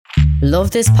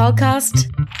Love this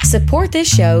podcast? Support this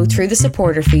show through the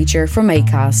supporter feature from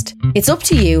Acast. It's up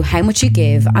to you how much you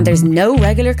give and there's no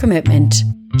regular commitment.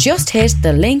 Just hit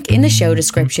the link in the show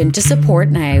description to support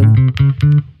now.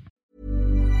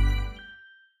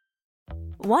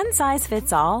 One size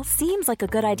fits all seems like a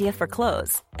good idea for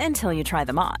clothes until you try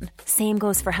them on. Same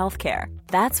goes for healthcare.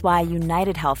 That's why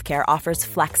United Healthcare offers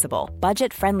flexible,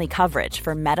 budget-friendly coverage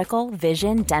for medical,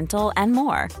 vision, dental, and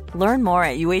more. Learn more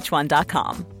at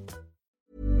uh1.com.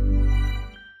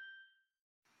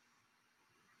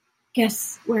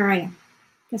 Guess where I am.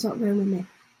 Guess what room I'm in.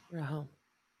 We're at home.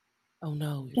 Oh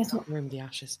no, Guess what room, the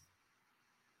ashes.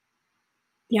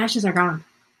 The ashes are gone.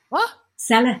 What?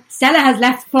 Stella has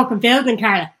left the fucking building,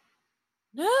 Carla.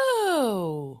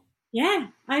 No. Yeah,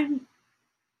 I'm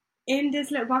in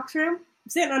this little box room. I'm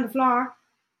sitting on the floor.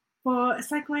 But it's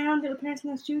like my own little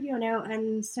personal studio now,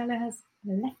 and Stella has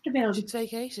left the building. She's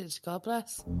vacated. God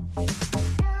bless.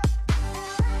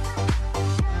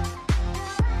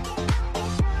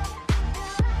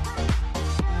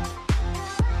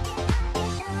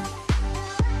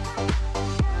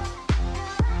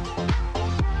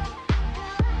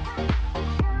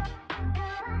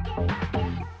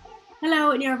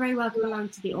 Hello, and you're very welcome along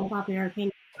to the Unpopular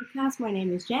Opinion podcast. My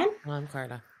name is Jen. I'm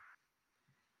Carla.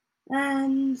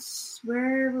 And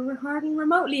we're recording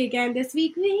remotely again this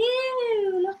week.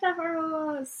 Woo! Look that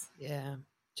for us. Yeah,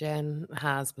 Jen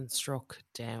has been struck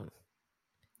down.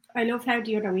 I loved how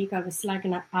the other week I was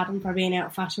slagging at Adam for being out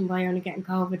of fashion by only getting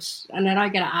COVID, and then I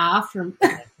get it after him.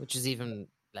 Which is even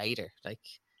later. Like,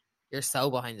 you're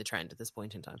so behind the trend at this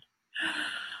point in time.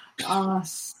 Oh,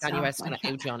 Kanye West going to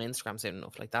out you on Instagram soon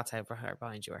enough. Like, that's how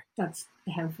behind you are. That's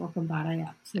how fucking bad I am.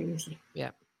 Seriously.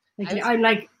 Yeah. Like, I'm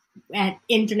like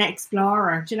Internet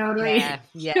Explorer. Do you know what I mean?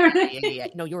 Yeah.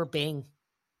 No, you're Bing.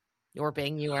 You're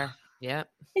Bing, you are. Yeah.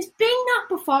 Is Bing not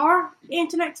before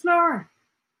Internet Explorer?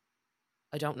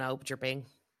 I don't know, but you're Bing.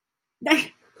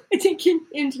 I think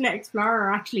Internet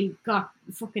Explorer actually got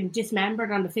fucking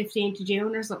dismembered on the 15th of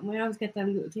June or something. We always get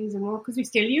them little things in work because we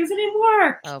still use it in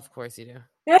work. Oh, of course you do.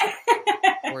 Of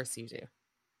course you do.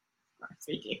 Of course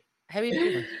we do. How are you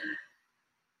doing?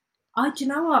 Oh, do you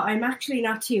know what? I'm actually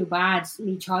not too bad.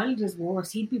 My child is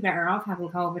worse. He'd be better off having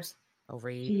COVID. Oh,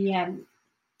 really? He,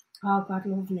 oh, God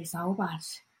love him. He's so bad.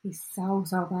 He's so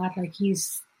bad. Like,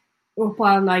 he's up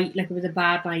all night. Like, it was a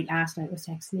bad night last night. I was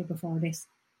texting me before this.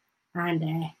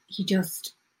 And he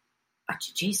just,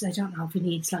 jeez, I don't know if he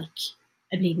needs, like,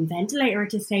 a bleeding ventilator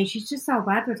at this stage. He's just so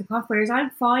bad with the cough. Whereas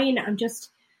I'm fine.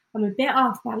 I'm a bit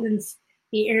off balance.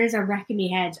 My ears are wrecking my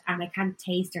head and I can't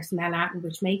taste or smell at them,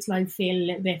 which makes life feel a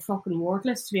little bit fucking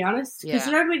worthless, to be honest. Because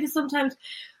you know what I mean? Sometimes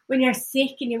when you're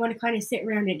sick and you want to kind of sit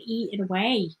around and eat it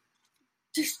away,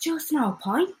 there's just no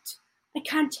point. I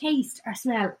can't taste or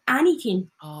smell anything.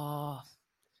 Oh.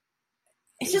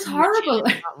 It's just horrible.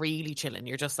 You're not really chilling.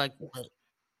 You're just like...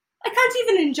 I can't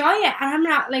even enjoy it. And I'm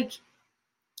not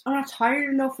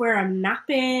tired enough where I'm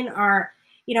napping or,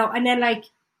 you know, and then like,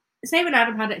 say when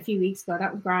Adam had it a few weeks ago,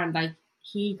 that was grand. Like,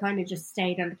 he kind of just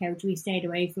stayed on the couch. We stayed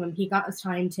away from him. He got his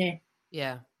time to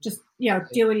just, you know,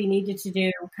 do what he needed to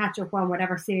do, catch up on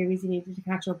whatever series he needed to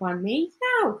catch up on. Me?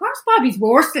 No, of course Bobby's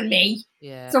worse than me.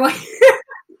 Yeah. So I...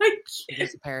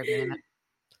 Just a pair of them.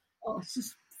 Oh, it's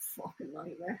just fucking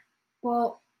nightmare.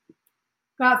 But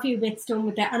got a few bits done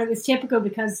with that. And it was typical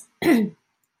because the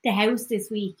house this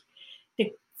week,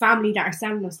 the family that are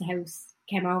selling us the house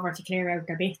came over to clear out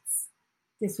their bits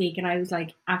this week, and I was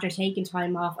like, after taking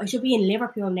time off, I should be in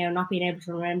Liverpool now, not being able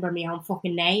to remember my own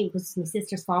fucking name because it's my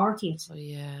sister's 40th. Oh,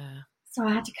 yeah. So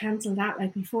I had to cancel that,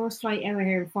 like my first flight out of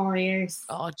here in 4 years.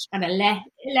 Oh, and it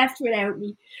left without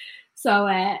me. So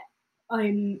I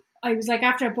was like,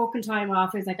 after booking time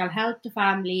off, I was like, I'll help the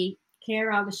family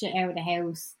clear all the shit out of the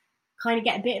house, kind of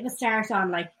get a bit of a start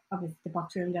on, like, obviously the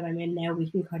box room that I'm in now,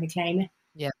 we can kind of claim it.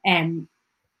 Yeah.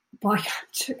 But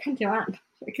I can't do it.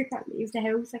 Like, I can't leave the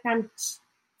house. I can't do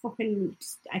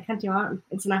it.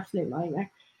 It's an absolute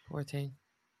nightmare. Poor thing.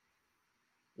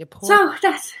 So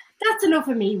that's enough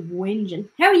of me whinging.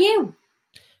 How are you?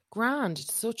 Grand.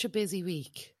 It's such a busy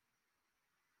week.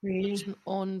 Really? Such an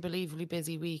unbelievably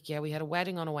busy week. Yeah, we had a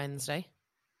wedding on a Wednesday.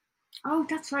 Oh,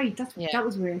 that's right. That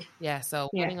was weird. Yeah,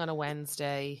 so wedding on a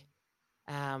Wednesday.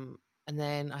 And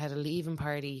then I had a leaving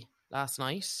party last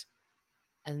night.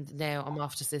 And now I'm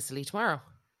off to Sicily tomorrow.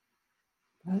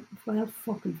 Well,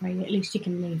 fucking fine. At least you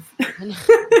can leave.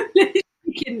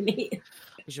 You can leave.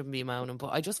 I shouldn't be moaning,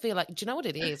 but I just feel like, do you know what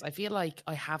it is? I feel like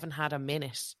I haven't had a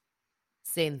minute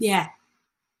since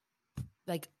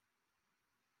like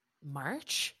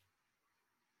March.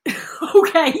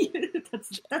 Okay.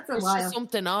 That's a There's while. just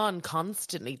something on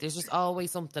constantly. There's just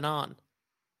always something on.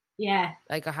 Yeah.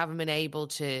 Like I haven't been able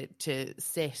to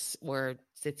sit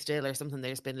still or something.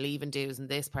 There's been leaving dues and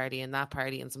this party and that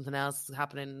party and something else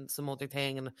happening, some other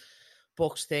thing, and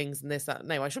booked things and this, that.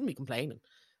 Now I shouldn't be complaining,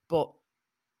 but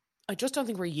I just don't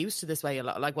think we're used to this way a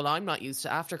lot. Like, well, I'm not used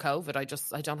to after COVID.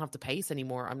 I don't have the pace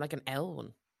anymore. I'm like an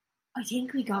L1. I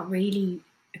think we got really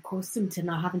accustomed to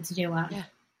not having to do it. Yeah.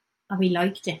 And we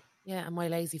liked it. Yeah, and my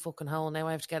lazy fucking hole. Now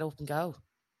I have to get up and go.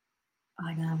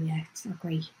 I know, yeah, it's not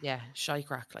great. Yeah, shy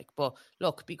crack. Like, but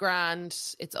look, be grand.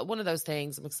 It's one of those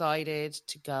things. I'm excited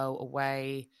to go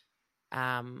away.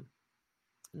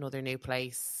 Another new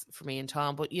place for me and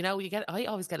Tom. But you know, I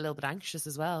always get a little bit anxious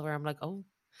as well, where I'm like, oh,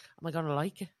 am I gonna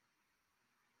like it?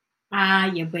 Ah,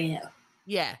 you will.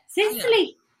 Yeah.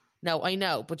 Sicily. No, I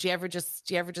know. But do you ever just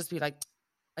be like,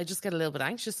 I just get a little bit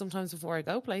anxious sometimes before I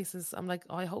go places. I'm like,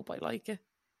 oh, I hope I like it.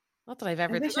 Not that I've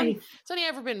ever. It's only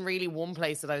ever been really one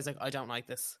place that I was like, I don't like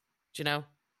this. Do you know?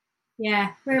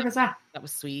 Yeah. Where was that? That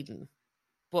was Sweden.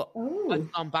 But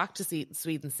I've gone back to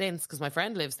Sweden since because my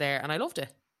friend lives there and I loved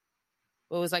it.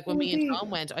 But it was like when me and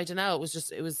Tom went, I don't know.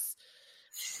 It was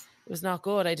not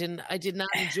good. I did not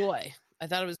enjoy. I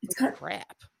thought it was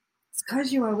crap. It's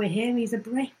because you were with him. He's a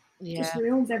brick. Yeah. Just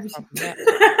ruins everything. Yeah.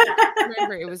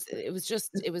 Remember, it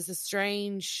was a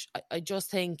strange. I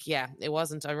just think, it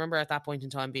wasn't. I remember at that point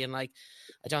in time being like,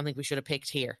 I don't think we should have picked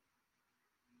here.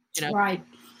 You know, right?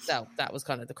 So that was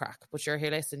kind of the crack. But you're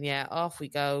here. Listen, off we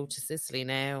go to Sicily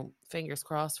now. Fingers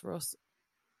crossed for us.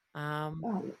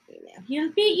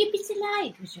 You'll be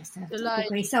delighted with yourself.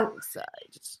 Delighted. So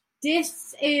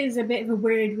this is a bit of a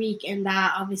weird week in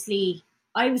that obviously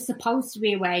I was supposed to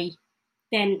be away.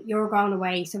 Then you're going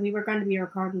away, so we were going to be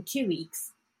recording 2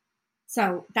 weeks.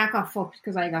 So that got fucked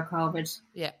because I got COVID.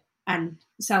 Yeah. And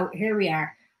so here we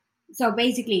are. So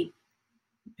basically,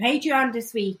 Patreon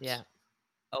this week. Yeah.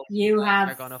 Oh,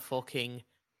 are going to fucking...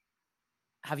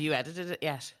 Have you edited it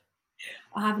yet?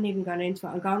 I haven't even gone into it.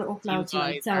 I'm going to upload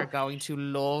tonight. You guys are going to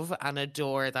love and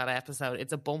adore that episode.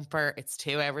 It's a bumper. It's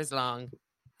 2 hours long.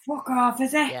 Fuck off,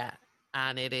 is it? Yeah.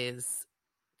 And it is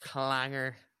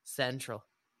clanger central.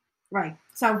 Right.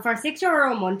 So for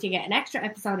 €6 a month, you get an extra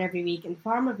episode every week in the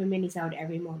form of a mini-sode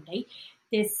every Monday.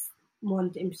 This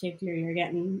month in particular, you're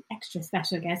getting extra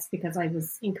special guests because I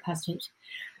was incapacitated.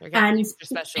 And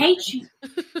Patreon,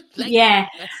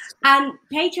 and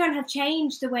Patreon have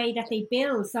changed the way that they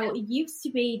bill. So it used to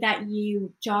be that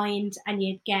you joined and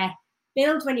you'd get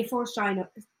billed when you first sign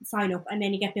up, and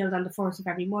then you get billed on the 1st of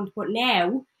every month. But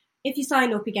now, if you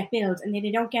sign up, you get billed, and then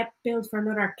you don't get billed for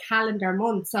another calendar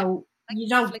month. So you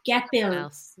don't get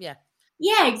billed.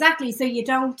 Yeah, exactly. So you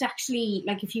don't actually,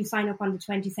 like if you sign up on the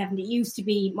 27th, it used to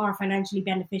be more financially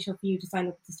beneficial for you to sign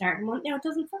up at the start of the month. Now it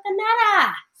doesn't fucking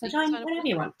matter. So join whenever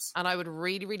you want. And I would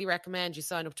really, really recommend you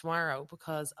sign up tomorrow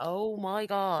because, oh my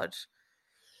God,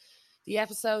 the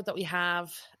episode that we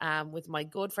have with my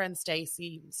good friend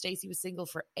Stacey. Stacey was single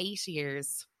for 8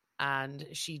 years and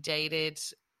she dated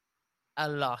a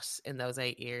lot in those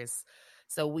 8 years.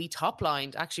 So we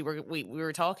top-lined, actually, we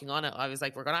were talking on it. I was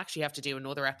like, we're going to actually have to do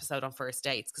another episode on first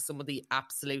dates because some of the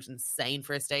absolute insane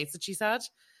first dates that she's had.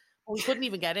 We couldn't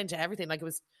even get into everything. Like, it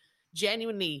was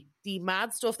genuinely, the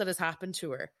mad stuff that has happened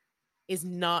to her is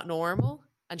not normal.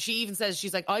 And she even says,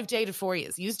 she's like, I've dated 4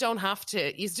 years. You don't have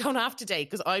to date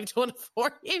because I've done it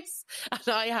 4 years. And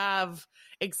I have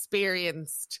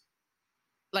experienced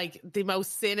like the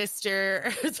most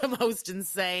sinister, the most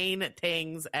insane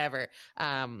things ever.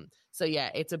 So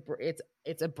yeah, it's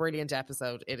a brilliant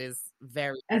episode. It is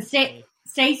very. And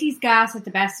Stacey's gas at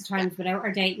the best of times without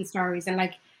her dating stories, and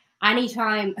like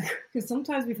anytime, because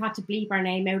sometimes we've had to bleep our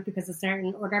name out because of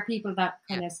certain other people that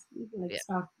kind of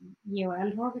stalk you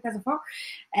and her because of her.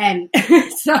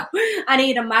 So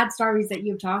any of the mad stories that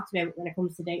you've talked about when it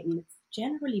comes to dating, it's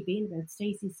generally been about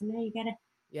Stacey. So now you get it.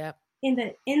 Yeah. In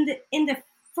the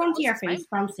front of your face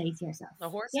from Stacey herself. The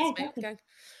horse is exactly.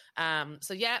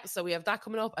 So we have that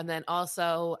coming up, and then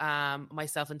also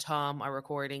myself and Tom are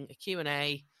recording a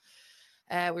Q&A.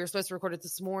 We were supposed to record it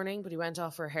this morning, but he went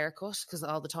off for a haircut because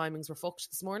all the timings were fucked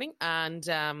this morning, and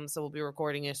so we'll be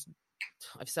recording it.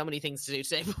 I have so many things to do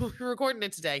today, but we're recording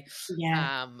it today.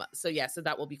 So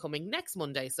that will be coming next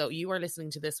Monday. So you are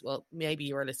listening to this, well, maybe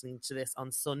you are listening to this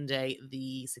on Sunday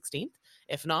the 16th.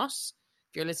 If not,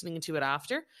 if you're listening to it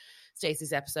after,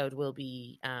 Stacey's episode will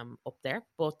be up there,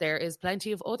 but there is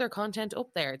plenty of other content up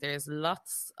there. There's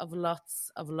lots of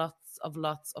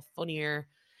funnier,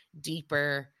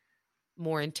 deeper,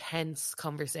 more intense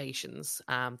conversations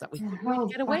that we can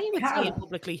get away with saying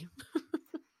publicly.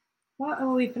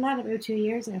 We've been at it about 2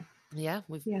 years now. Yeah,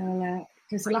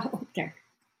 there's a lot up there.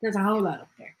 There's a whole lot up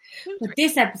there. But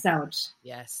this episode,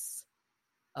 yes.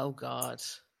 Oh God.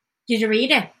 Did you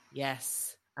read it?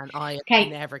 Yes. And I am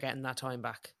never getting that time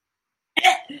back.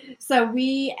 So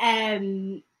we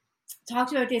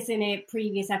talked about this in a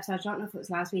previous episode. I don't know if it was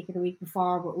last week or the week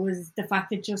before, but it was the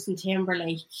fact that Justin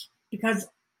Timberlake, because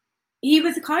he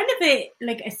was kind of a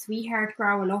sweetheart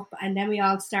growing up, and then we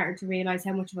all started to realise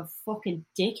how much of a fucking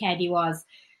dickhead he was.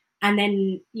 And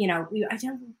then,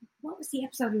 what was the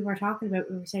episode we were talking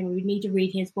about? We were saying we would need to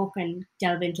read his book and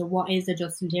delve into what is a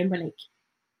Justin Timberlake.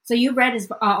 So you read his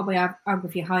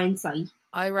autobiography, Hindsight.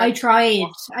 I read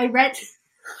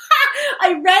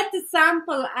the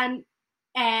sample, and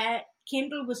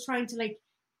Kindle was trying to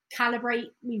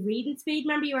calibrate me reading speed.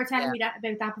 Remember you were telling me about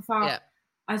that before? Yeah.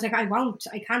 I was like, I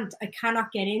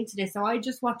cannot get into this. So I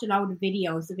just watched a load of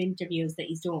videos of interviews that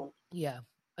he's done. Yeah,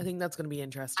 I think that's going to be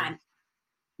interesting.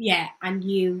 And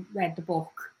you read the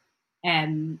book.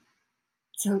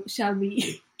 So shall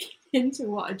we get into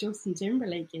what a Justin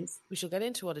Timberlake is? We shall get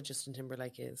into what a Justin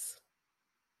Timberlake is.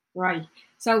 Right.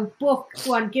 So book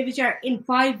one, give us in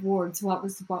 5 words, what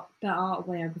was the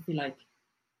autobiography like?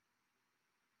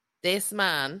 This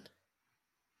man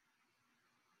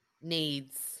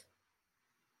needs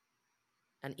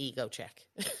an ego check.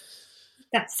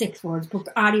 That's 6 words. But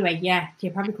anyway, yeah,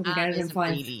 you probably couldn't get it in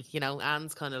 5. Really,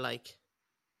 Anne's kind of like,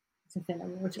 it's a filler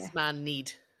word, this man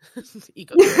need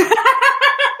ego check.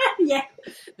 Yeah.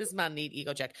 This man need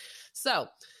ego check. So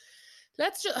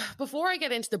let's just, before I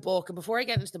get into the book and before I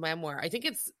get into the memoir, I think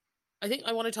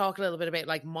I want to talk a little bit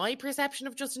about my perception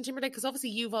of Justin Timberlake, because obviously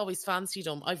you've always fancied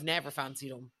him. I've never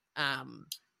fancied him.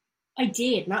 I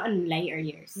did, not in later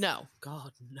years. No.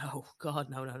 God, no.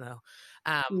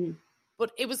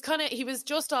 But it was he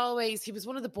was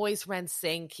one of the boys from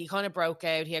NSYNC. He kind of broke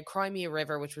out. He had Cry Me a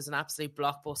River, which was an absolute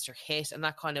blockbuster hit. And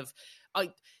that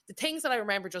the things that I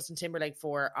remember Justin Timberlake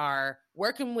for are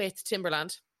working with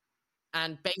Timberland,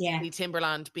 and basically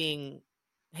Timberland being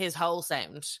his whole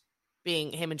sound,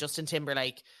 being him and Justin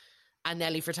Timberlake and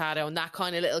Nelly Furtado, and that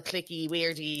kind of little clicky,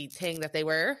 weirdy thing that they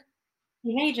were.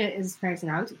 He made it his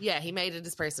personality. Yeah, he made it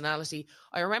his personality.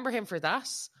 I remember him for that.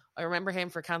 I remember him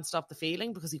for Can't Stop the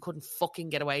Feeling, because he couldn't fucking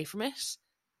get away from it.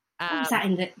 Was that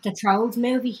in the Trolls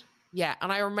movie? Yeah,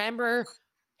 and I remember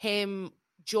him,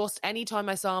 just anytime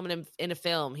I saw him in a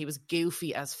film, he was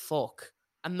goofy as fuck.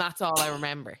 And that's all I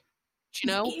remember. Do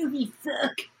you know? Goofy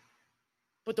fuck.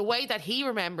 But the way that he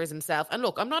remembers himself, and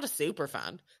look, I'm not a super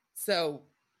fan, so,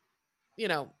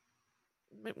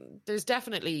 there's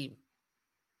definitely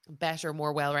better,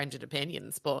 more well-rounded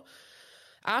opinions. But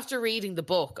after reading the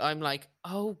book, I'm like,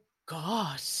 oh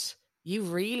God, you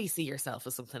really see yourself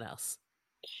as something else.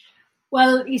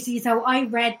 Well, you see, so I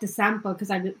read the sample because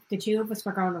the two of us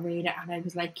were going to read it, and I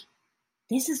was like,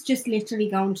 this is just literally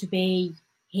going to be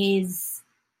his,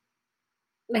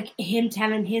 him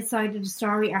telling his side of the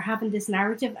story or having this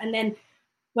narrative. And then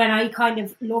when I kind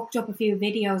of looked up a few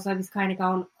videos, I was kind of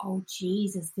going, oh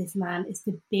Jesus, this man is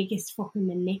the biggest fucking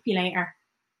manipulator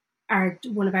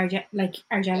one of our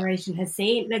generation has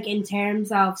seen, in terms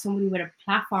of somebody with a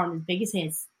platform as big as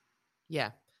his. Yeah.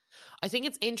 I think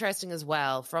it's interesting as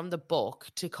well from the book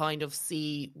to kind of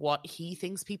see what he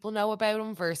thinks people know about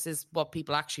him versus what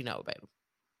people actually know about him.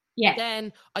 Yeah.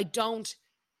 Then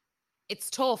it's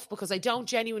tough because I don't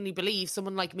genuinely believe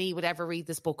someone like me would ever read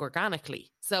this book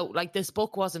organically. So this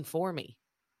book wasn't for me.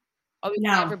 I would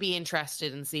never be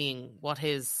interested in seeing what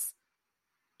his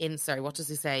what does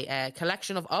he say?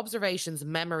 Collection of observations,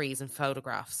 memories, and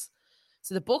photographs.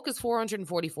 So the book is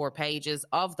 444 pages.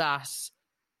 Of that,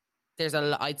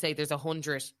 I'd say there's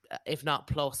 100, if not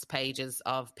plus, pages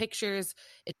of pictures.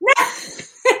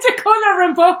 It's a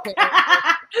colouring book.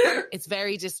 It's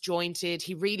very disjointed.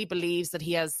 He really believes that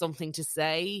he has something to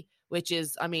say, which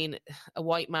is, a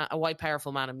white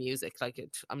powerful man of music.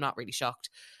 I'm not really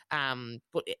shocked.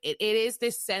 But it is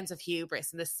this sense of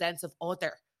hubris and this sense of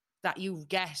other that you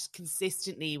get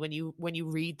consistently when you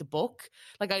read the book.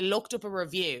 I looked up a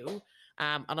review,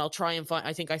 and I'll try and find,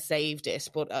 I think I saved it,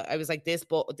 but I was like, this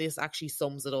actually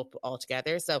sums it up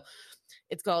altogether. So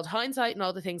it's called Hindsight and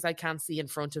All the Things I Can't See in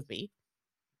Front of Me.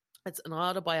 It's an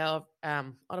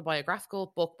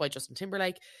autobiographical book by Justin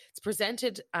Timberlake. It's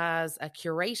presented as a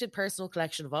curated personal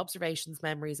collection of observations,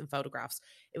 memories, and photographs.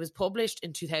 It was published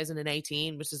in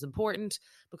 2018, which is important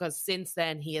because since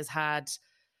then he has had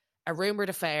a rumoured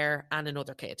affair and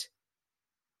another kid.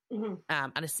 Mm-hmm.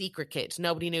 And a secret kid.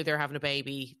 Nobody knew they were having a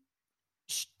baby.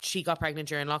 She got pregnant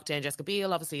during lockdown. Jessica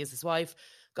Biel, obviously, is his wife,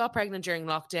 got pregnant during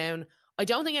lockdown. I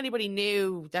don't think anybody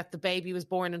knew that the baby was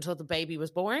born until the baby was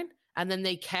born. And then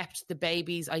they kept the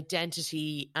baby's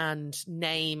identity and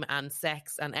name and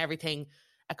sex and everything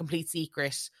a complete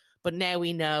secret. But now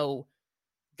we know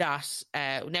that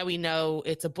now we know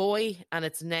it's a boy and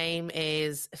its name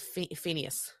is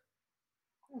Phineas.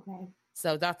 Okay.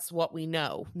 So that's what we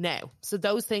know now. So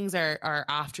those things are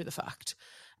after the fact.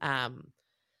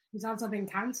 He's also been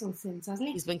cancelled since, hasn't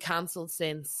he? He's been cancelled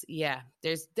since. Yeah,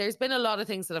 there's been a lot of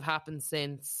things that have happened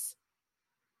since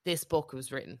this book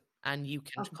was written, and you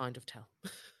can kind of tell.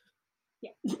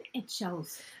 Yeah, it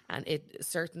shows, and it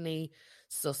certainly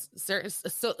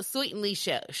certainly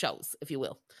shows, if you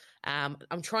will.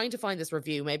 I'm trying to find this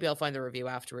review. Maybe I'll find the review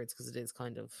afterwards because it is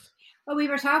kind of. Well, we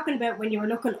were talking about when you were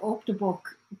looking up the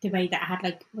book, the way that had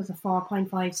like was a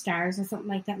 4.5 stars or something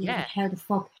like that. And Yeah. like, how the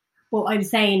fuck? But I was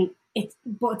saying it's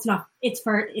not.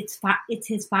 It's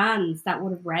his fans that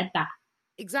would have read that.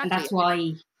 Exactly. And that's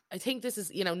why. I think this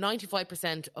is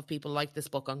 95% of people like this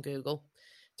book on Google.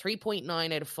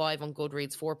 3.9 out of 5 on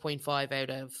Goodreads, 4.5 out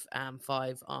of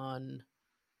 5 on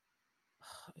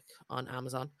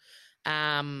Amazon.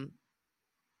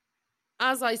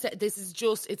 As I said, this is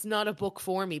just, it's not a book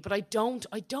for me, but I don't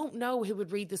know who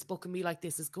would read this book and be like,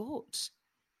 this is good.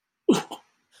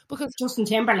 Because Justin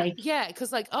Timberlake. Yeah,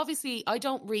 because like obviously I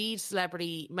don't read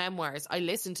celebrity memoirs. I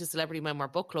listen to Celebrity Memoir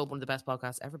Book Club, one of the best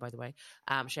podcasts ever, by the way.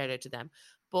 Shout out to them.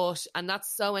 And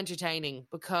that's so entertaining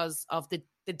because of the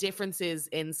differences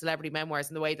in celebrity memoirs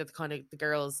and the way that the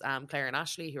girls, Claire and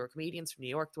Ashley, who are comedians from New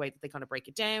York, the way that they kind of break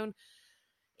it down.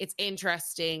 It's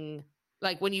interesting.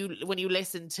 Like when you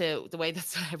listen to the way that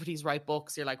celebrities write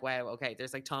books, you're like, wow, okay.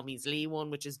 There's like Tommy's Lee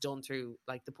one, which is done through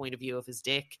like the point of view of his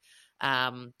dick.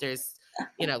 There's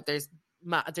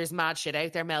mad shit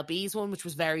out there. Mel B's one, which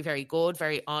was very, very good,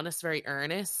 very honest, very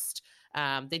earnest.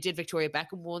 They did Victoria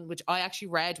Beckham one, which I actually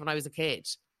read when I was a kid.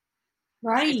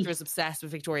 Right. I was obsessed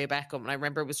with Victoria Beckham, and I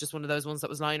remember it was just one of those ones that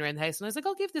was lying around the house, and I was like,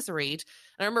 I'll give this a read.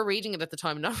 And I remember reading it at the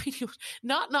time,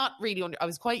 not really. I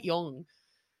was quite young,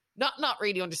 not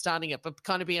really understanding it, but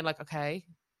kind of being like, okay.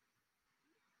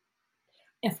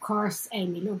 Of course,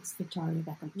 Amy loves Victoria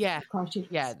Beckham. Yeah, of course she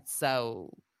does. Yeah, it's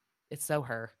so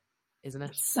her, isn't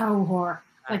it? So her.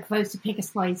 Like if I was to pick a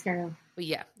Spice Girl. But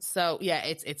yeah, so yeah,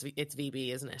 it's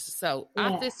VB, isn't it? So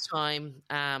at this time,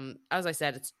 as I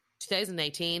said, it's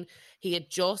 2018. He had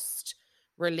just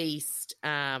released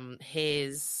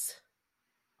his,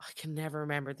 I can never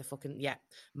remember the fucking,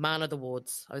 Man of the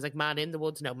Woods. I was like, Man in the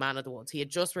Woods? No, Man of the Woods. He had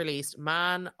just released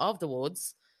Man of the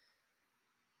Woods.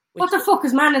 What the fuck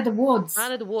is Man of the Woods?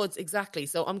 Man of the Woods, exactly.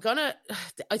 So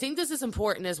I think this is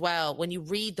important as well when you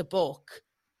read the book.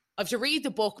 I have to read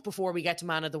the book before we get to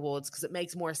Man of the Woods because it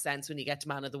makes more sense when you get to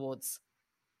Man of the Woods.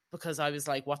 Because I was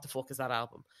like, what the fuck is that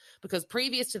album? Because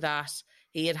previous to that,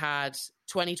 he had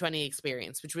 2020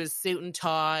 Experience, which was suit and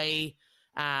tie,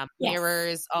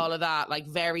 mirrors, all of that, like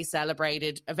very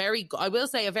celebrated. I will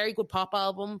say a very good pop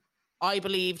album. I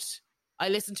believed. I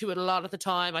listened to it a lot at the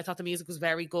time. I thought the music was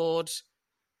very good.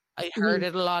 I heard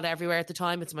it a lot everywhere at the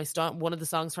time. It's one of the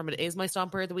songs from it is my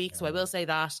Stomper of the Week. So I will say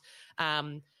that.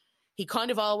 He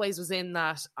kind of always was in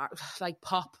that like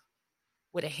pop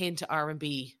with a hint of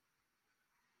R&B.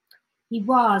 He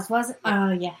was it? Yeah.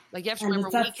 Oh, yeah. Like, you have to remember,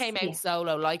 when he came out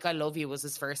solo, Like I Love You was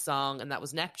his first song, and that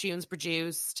was Neptune's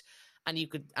produced, and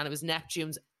it was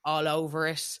Neptune's all over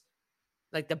it.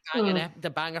 Like, the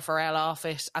bang of Pharrell off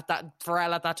it,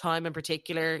 Pharrell at that time in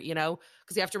particular,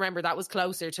 because you have to remember, that was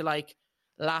closer to, like,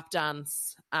 Lap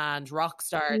Dance and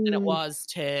Rockstar than it was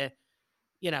to,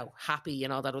 Happy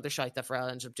and all that other shit that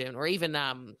Pharrell ended up doing. Or even,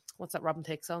 what's that Robin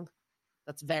Thicke song?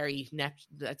 That's very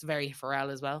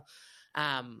Pharrell as well.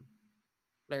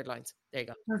 Blurred Lines. There you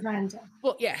go.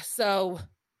 But yeah, so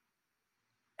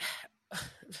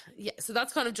so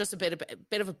that's kind of just a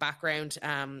bit of a background.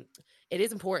 It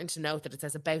is important to note that it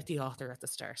says about the author at the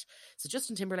start. So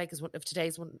Justin Timberlake is one of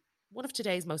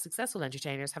today's most successful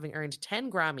entertainers, having earned 10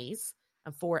 Grammys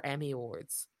and 4 Emmy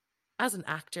Awards. As an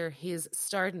actor, he has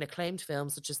starred in acclaimed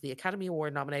films such as the Academy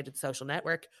Award nominated Social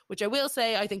Network, which I will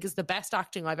say I think is the best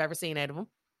acting I've ever seen out of him.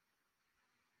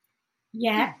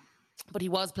 Yeah. But he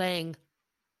was playing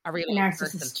a real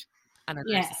narcissist. And a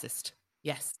narcissist.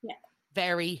 Yes. Yeah.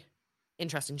 Very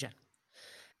interesting, Jen.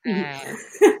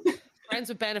 Friends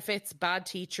with Benefits, Bad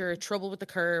Teacher, Trouble with the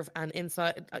Curve, and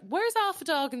Inside. Where's Alpha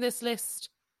Dog in this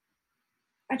list?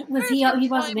 He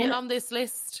wasn't in on this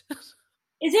list.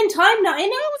 Is In Time not in it?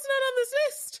 No, it's not on this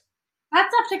list.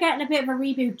 That's after getting a bit of a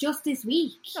reboot just this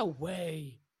week. No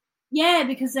way. Yeah,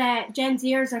 because Gen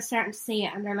Zers are starting to see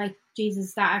it, and they're like,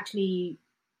 Jesus, that actually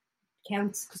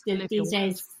counts these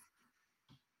days.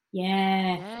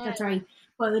 Yeah, that's right.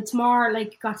 But it's more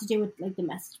like got to do with like the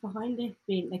message behind it,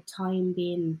 being like time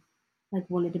being like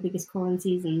one of the biggest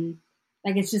currencies, and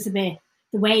like it's just a bit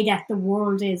the way that the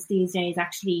world is these days.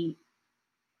 Actually,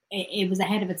 it was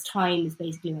ahead of its time, is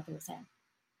basically what they were saying.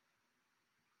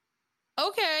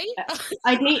 Okay.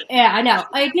 I know.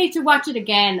 I'd need to watch it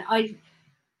again.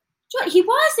 He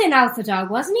was in Alpha Dog,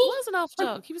 wasn't he? He was an Alpha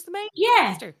Dog. He was the main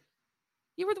character.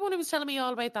 You were the one who was telling me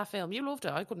all about that film. You loved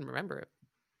it. I couldn't remember it.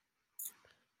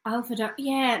 Alpha Dog.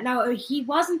 Yeah, no, he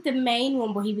wasn't the main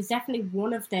one, but he was definitely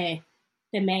one of the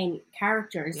main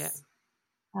characters. Yeah.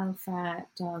 Alpha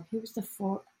Dog. Who was the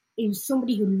fourth? He was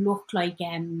somebody who looked like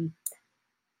Jake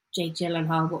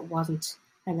Gyllenhaal, but wasn't.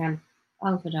 Hang on.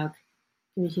 Alpha Dog.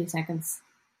 Give me 2 seconds.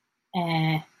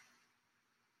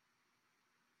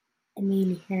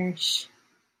 Emil Hirsch.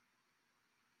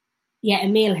 Yeah,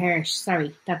 Emil Hirsch.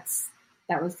 Sorry, that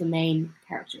was the main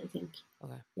character, I think.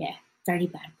 Okay. Yeah, very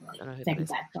bad boy. Very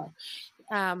bad boy.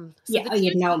 So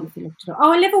you'd know him if you looked it up.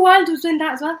 Oh, Olivia Wilde was in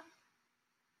that as well.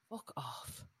 Fuck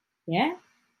off. Yeah,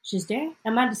 she's there.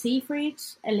 Amanda Seyfried,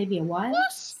 Olivia Wilde.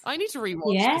 What? I need to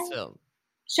rewatch this film.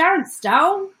 Sharon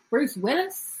Stone, Bruce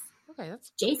Willis. Okay,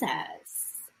 that's Jesus.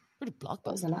 pretty That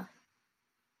was a blockbuster. lot.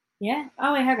 Yeah.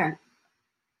 Oh wait, hang on.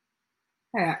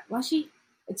 Was she?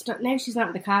 Now she's not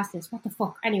in the cast list. What the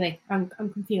fuck? Anyway, I'm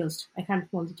confused. I can't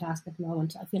multitask at the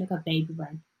moment. I feel like a baby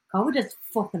brain. COVID is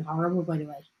fucking horrible, by the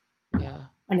way. Yeah.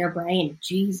 On your brain,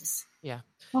 Jesus. Yeah.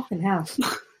 Fucking hell.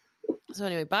 So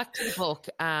anyway, back to the book.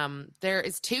 There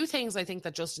is 2 things I think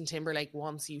that Justin Timberlake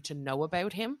wants you to know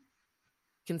about him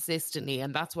consistently,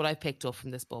 and that's what I picked up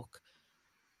from this book.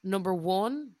 Number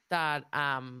 1, that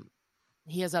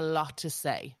he has a lot to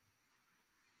say.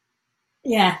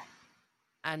 Yeah.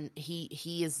 And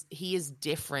he is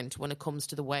different when it comes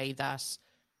to the way that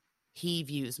he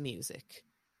views music.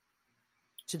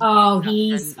 He's one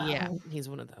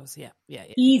of those. Yeah.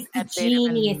 He's the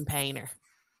genius. Painter.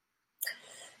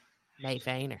 May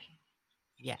Fainer.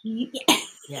 Yeah.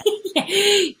 Yeah.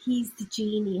 He's the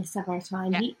genius of our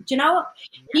time. Do you know what?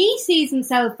 He sees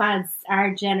himself as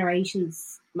our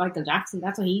generation's Michael Jackson.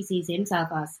 That's what he sees himself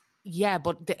as. Yeah,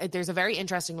 but there's a very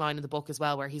interesting line in the book as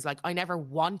well where he's like, I never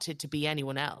wanted to be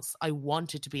anyone else. I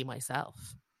wanted to be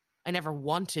myself. I never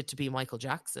wanted to be Michael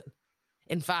Jackson.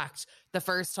 In fact, the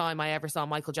first time I ever saw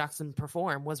Michael Jackson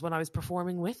perform was when I was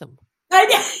performing with him.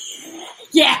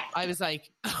 Yeah. I was like,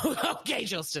 oh, okay,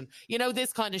 Justin, you know,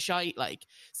 this kind of shite, like.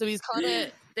 So he's kind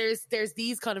of, there's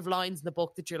these kind of lines in the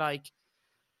book that you're like,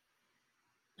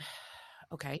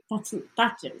 okay.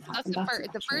 That didn't happen.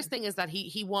 The first thing is that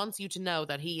he wants you to know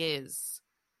that he is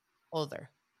other.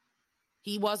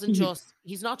 He wasn't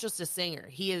he's not just a singer.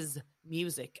 He is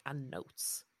music and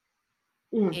notes.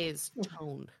 He is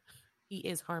tone. He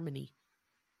is harmony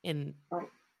in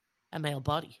a male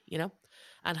body, you know?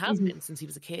 And has been since he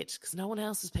was a kid, because no one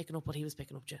else is picking up what he was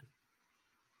picking up, Jen.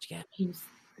 Did you get it?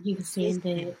 He was saying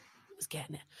He was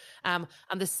getting it. And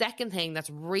the second thing that's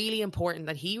really important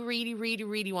that he really, really,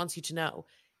 really wants you to know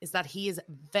is that he is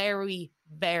very,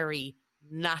 very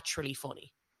naturally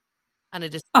funny. And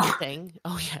it is something,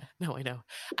 I know.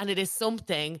 And it is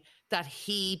something that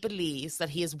he believes that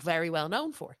he is very well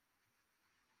known for.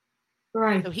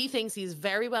 Right. So he thinks he's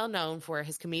very well known for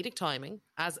his comedic timing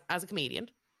as a comedian.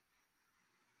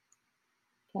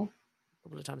 Okay. A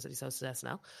couple of times that he's hosted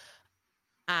SNL.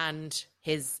 And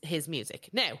his music.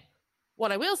 Now,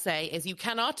 what I will say is you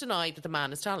cannot deny that the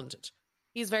man is talented.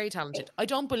 He's very talented. I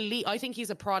think he's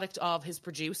a product of his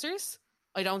producers.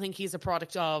 I don't think he's a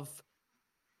product of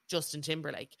Justin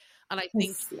Timberlake. And I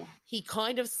think he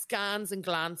kind of scans and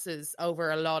glances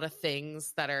over a lot of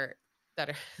things that are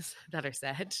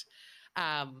said.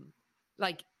 I'm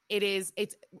going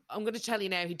to tell you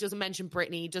now, he doesn't mention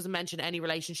Britney, he doesn't mention any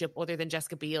relationship other than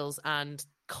Jessica Biel's and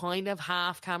kind of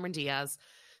half Cameron Diaz.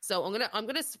 So I'm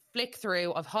gonna flick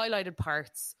through. I've highlighted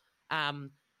parts.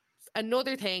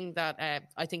 Another thing that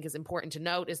I think is important to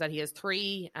note is that he has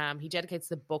 3. He dedicates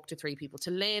the book to 3 people: to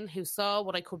Lynn, who saw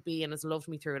what I could be and has loved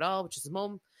me through it all, which is his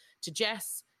mum; to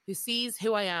Jess, who sees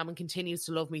who I am and continues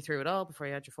to love me through it all before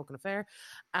you had your fucking affair;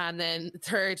 and then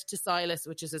third, to Silas,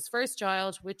 which is his first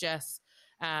child with Jess,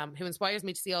 who inspires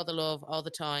me to see all the love all the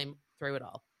time through it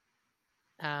all.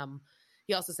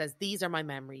 He also says, these are my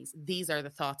memories. These are the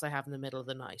thoughts I have in the middle of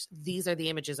the night. These are the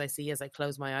images I see as I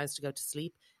close my eyes to go to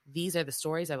sleep. These are the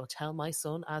stories I will tell my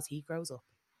son as he grows up.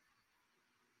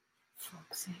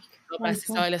 Fuck's sake. God bless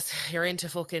you, Silas. You're into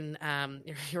fucking,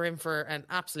 you're in for an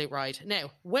absolute ride.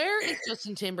 Now, where is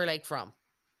Justin Timberlake from?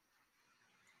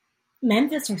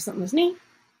 Memphis or something, isn't he?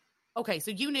 Okay,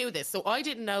 so you knew this. So I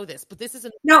didn't know this, but this is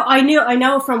No, I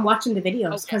know from watching the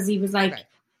videos, because he was like,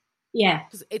 yeah.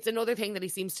 Because it's another thing that he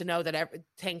seems to know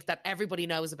think that everybody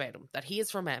knows about him, that he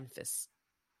is from Memphis.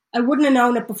 I wouldn't have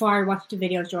known it before I watched the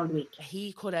videos during the week.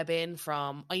 He could have been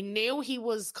from, I knew he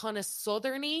was kind of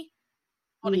southerny,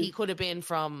 but he could have been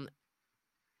from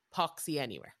Poxy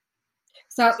anywhere.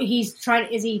 So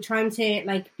is he trying to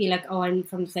like be like, oh, I'm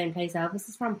from the same place Elvis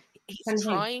is from? He's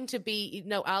trying to be,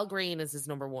 no, Al Green is his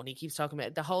number one. He keeps talking about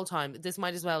it the whole time. This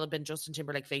might as well have been Justin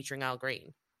Timberlake featuring Al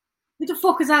Green. Who the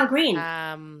fuck is Al Green?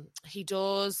 He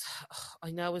does,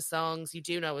 I know his songs. You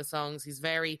do know his songs. He's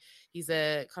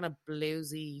a kind of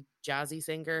bluesy, jazzy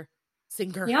singer.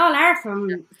 They all are from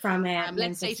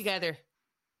Let's Stay Together.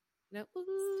 No.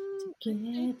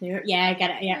 Together. Yeah, I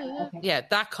get it. Yeah, okay. Yeah,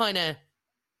 that kind of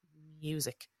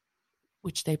music,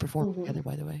 which they perform together,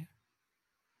 by the way.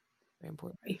 Very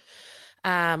important.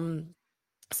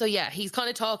 So yeah, he's kind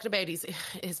of talking about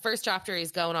his first chapter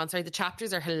is going on. Sorry, the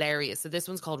chapters are hilarious. So this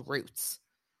one's called Roots.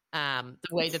 The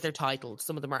way that they're titled,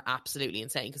 some of them are absolutely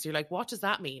insane because you're like, what does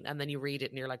that mean? And then you read it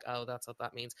and you're like, oh, that's what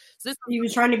that means. So he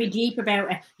was trying to be deep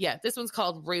about it. Yeah, this one's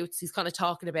called Roots. He's kind of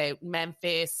talking about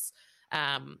Memphis,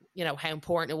 you know, how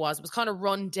important it was. It was kind of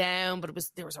run down, but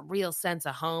there was a real sense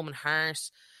of home and heart.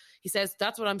 He says,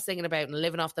 that's what I'm singing about and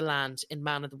living off the land in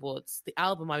Man of the Woods, the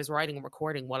album I was writing and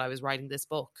recording while I was writing this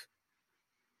book.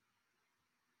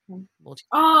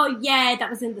 Oh, yeah, that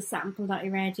was in the sample that I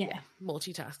read, yeah.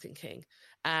 Multitasking king.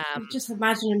 Just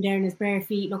imagine him there in his bare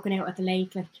feet looking out at the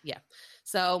lake. Like. Yeah.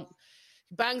 So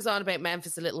he bangs on about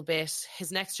Memphis a little bit.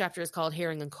 His next chapter is called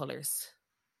Hearing and Colours.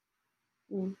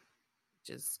 Which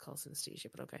is called synesthesia,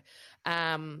 but okay.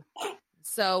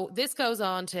 So this goes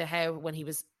on to how when he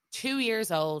was 2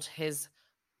 years old, his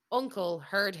uncle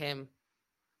heard him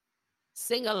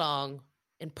sing along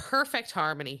in perfect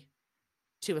harmony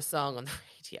to a song on the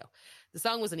radio. The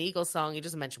song was an Eagles song. He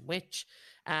doesn't mention which.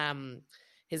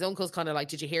 His uncle's kind of like,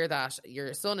 did you hear that?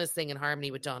 Your son is singing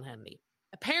harmony with Don Henley.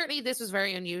 Apparently, this was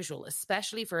very unusual,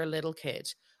 especially for a little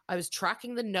kid. I was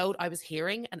tracking the note I was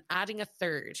hearing and adding a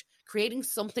third, creating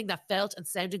something that felt and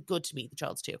sounded good to me. The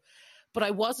child's 2. But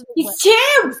I wasn't. He's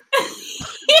 2!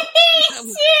 He's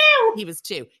 2! He was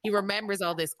 2. He remembers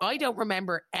all this. I don't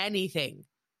remember anything.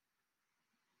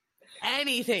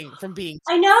 Anything from being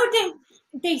 2. I know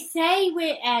they say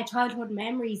with childhood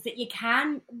memories that you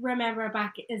can remember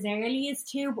back as early as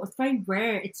 2, but it's very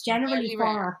rare. It's generally 4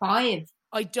 or 5.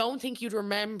 I don't think you'd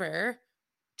remember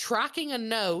tracking a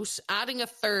note, adding a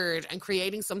third, and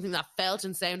creating something that felt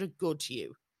and sounded good to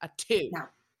you at 2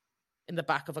 in the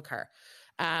back of a car.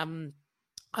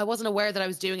 I wasn't aware that I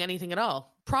was doing anything at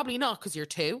all. Probably not because you're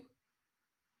 2.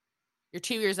 You're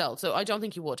 2 years old, so I don't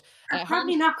think you would.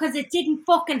 Probably not because it didn't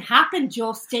fucking happen,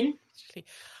 Justin.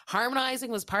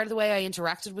 Harmonizing was part of the way I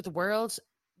interacted with the world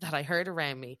that I heard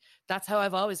around me. That's how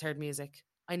I've always heard music.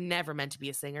 I never meant to be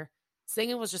a singer.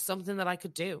 Singing was just something that I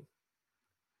could do.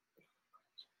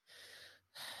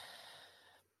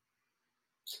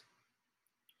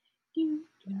 Yeah.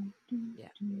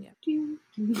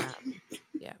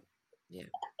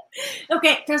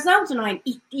 Okay, there's no denying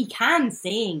he can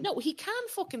sing. No, he can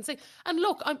fucking sing. And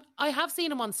look, I have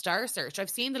seen him on Star Search. I've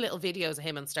seen the little videos of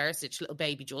him on Star Search, little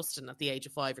baby Justin at the age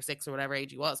of 5 or 6 or whatever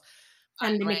age he was.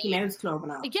 And the Mickey Mouse Club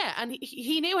and all. Yeah, and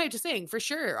he knew how to sing, for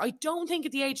sure. I don't think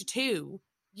at the age of 2,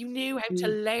 you knew how to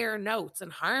layer notes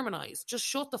and harmonise. Just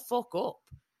shut the fuck up.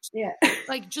 Yeah.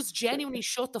 Like, just genuinely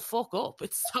shut the fuck up.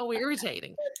 It's so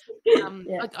irritating.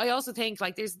 Like, I also think,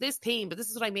 like, there's this theme, but this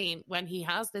is what I mean, when he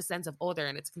has this sense of other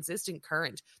and it's consistent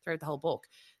current throughout the whole book.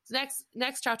 So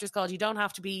next chapter is called You Don't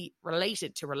Have to Be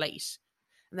Related to Relate.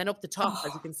 And then up the top,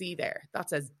 as you can see there, that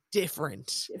says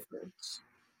different.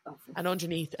 And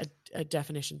underneath a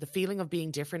definition, the feeling of being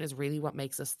different is really what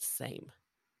makes us the same.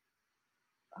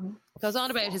 Goes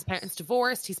on about his parents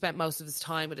divorced. He spent most of his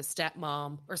time with his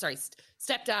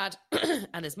stepdad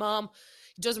and his mom.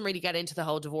 He doesn't really get into the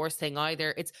whole divorce thing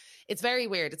either. It's very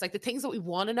weird. It's like the things that we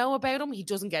want to know about him, he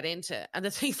doesn't get into. And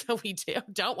the things that we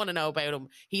don't want to know about him,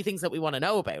 he thinks that we want to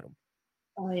know about him.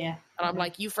 Oh, yeah. And I'm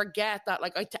like, you forget that.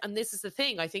 Like, and this is the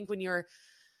thing. I think when you're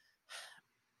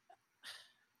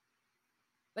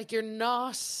like,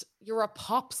 you're a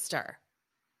pop star.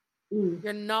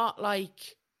 You're not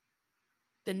like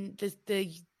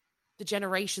the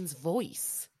generation's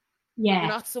voice. Yeah. You're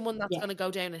not someone that's going to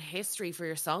go down in history for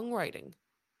your songwriting.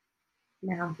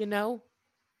 No. You know?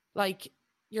 Like,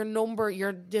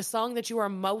 the song that you are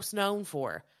most known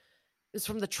for is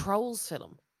from the Trolls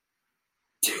film.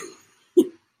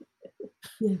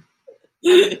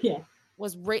 Yeah.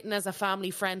 Was written as a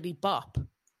family-friendly bop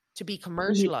to be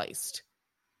commercialized.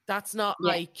 That's not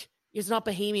like, it's not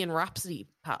Bohemian Rhapsody,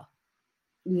 pal.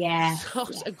 Yeah.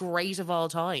 Such a great of all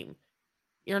time.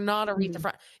 You're not Aretha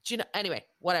Franklin. Do you know? Anyway,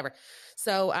 whatever.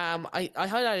 So I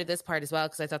highlighted this part as well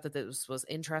because I thought that this was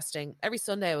interesting. Every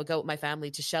Sunday I would go with my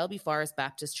family to Shelby Forest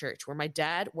Baptist Church, where my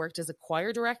dad worked as a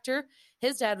choir director.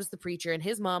 His dad was the preacher, and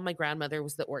his mom, my grandmother,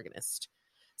 was the organist.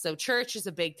 So church is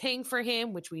a big thing for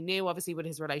him, which we knew obviously with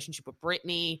his relationship with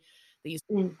Britney. They used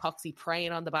to poxy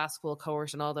praying on the basketball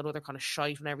court and all that other kind of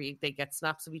shite whenever they get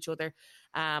snaps of each other.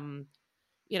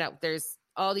 You know, there's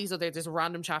all these other, there's a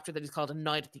random chapter that is called A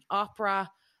Night at the Opera,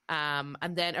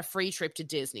 and then a free trip to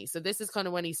Disney. So this is kind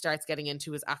of when he starts getting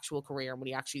into his actual career and when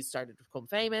he actually started to become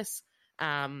famous.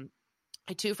 I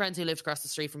had two friends who lived across the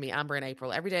street from me, Amber and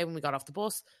April. Every day when we got off the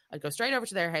bus, I'd go straight over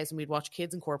to their house and we'd watch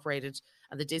Kids Incorporated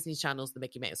and the Disney Channel's The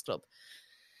Mickey Mouse Club.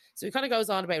 So he kind of goes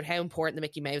on about how important the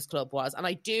Mickey Mouse Club was. And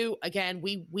I do, again,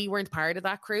 we weren't part of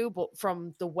that crew, but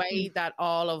from the way that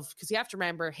because you have to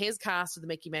remember, his cast of the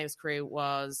Mickey Mouse crew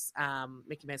was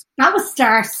Mickey Mouse. That was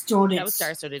star-studded.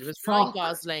 It was Ryan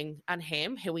Gosling and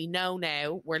him, who we know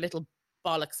now were little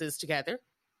bollockses together.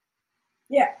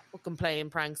 Yeah. Fucking playing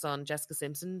pranks on Jessica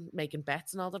Simpson, making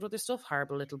bets and all that other stuff.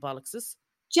 Horrible little bollockses.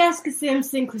 Jessica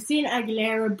Simpson, Christina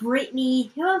Aguilera,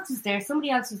 Britney. Who else was there?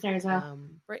 Somebody else was there as well.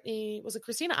 Britney, was it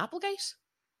Christina Applegate?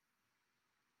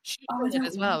 She was did it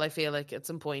as well, I feel like, at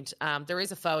some point. There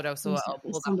is a photo, so I'll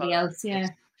pull somebody else, yeah.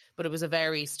 But it was a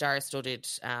very star-studded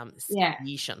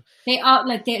season.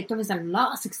 There was a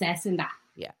lot of success in that.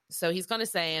 Yeah. So he's kind of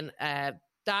saying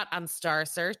that and Star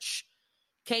Search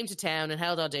came to town and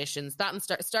held auditions. That and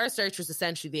Star Search was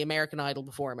essentially the American Idol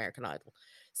before American Idol.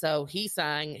 So he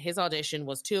sang, his audition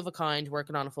was Two of a Kind,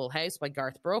 Working on a Full House by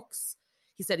Garth Brooks.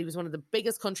 He said he was one of the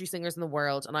biggest country singers in the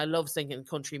world, and I love singing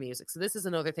country music. So this is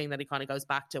another thing that he kind of goes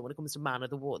back to when it comes to Man of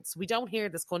the Woods. We don't hear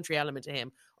this country element to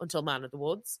him until Man of the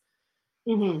Woods.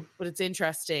 Mm-hmm. But it's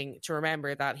interesting to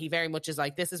remember that he very much is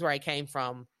like, this is where I came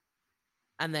from.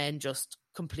 And then just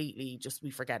completely,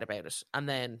 we forget about it. And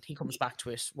then he comes back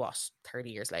to it, 30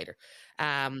 years later.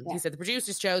 He said the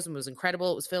producers chosen was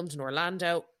incredible. It was filmed in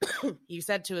Orlando. He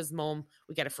said to his mum,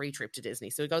 we get a free trip to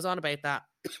Disney. So he goes on about that.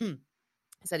 He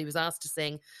said he was asked to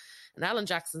sing an Alan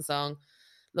Jackson song,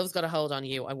 Love's Got a Hold on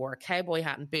You. I wore a cowboy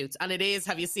hat and boots. And it is,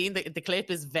 have you seen the clip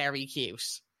is very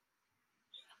cute.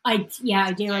 I do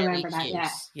very remember that, cute.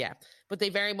 Yeah. But they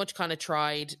very much kind of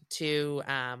tried to...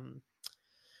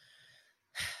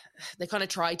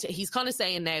 he's kind of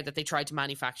saying now that they tried to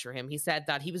manufacture him. He said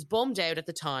that he was bummed out at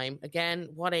the time. Again,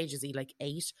 what age is he? Like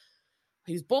 8?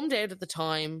 He was bummed out at the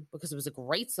time because it was a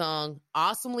great song,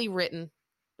 awesomely written,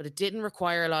 but it didn't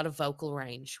require a lot of vocal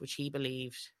range, which he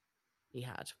believed he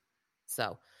had.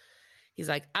 So he's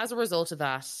like, as a result of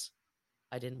that,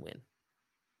 I didn't win.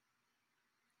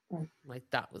 Like,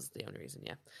 that was the only reason,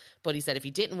 yeah. But he said if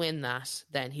he didn't win that,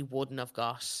 then he wouldn't have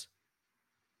got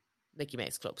Mickey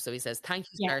Mouse Club. So he says, thank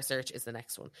you, Star Search is the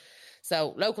next one.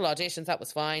 So local auditions, that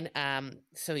was fine.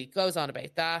 So he goes on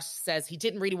about that, says he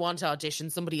didn't really want to audition.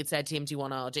 Somebody had said to him, do you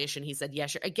want to audition? He said, yeah,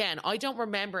 sure. Again, I don't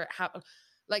remember how,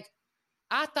 like,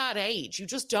 at that age, you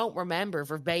just don't remember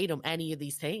verbatim any of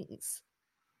these things.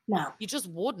 No. You just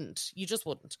wouldn't.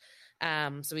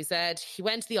 So he said he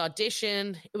went to the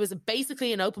audition. It was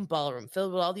basically an open ballroom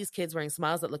filled with all these kids wearing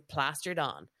smiles that looked plastered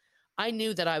on. I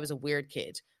knew that I was a weird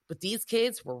kid, but these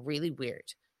kids were really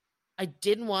weird. I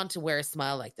didn't want to wear a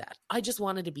smile like that. I just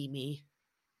wanted to be me.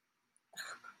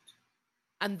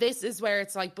 And this is where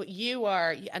it's like, but you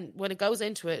are, and when it goes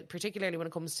into it, particularly when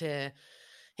it comes to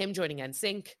him joining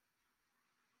NSYNC,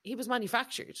 he was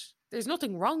manufactured. There's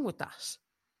nothing wrong with that.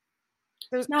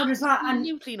 There's not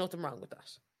absolutely nothing wrong with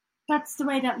that. That's the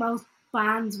way that most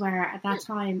bands were at that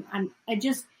time. And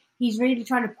he's really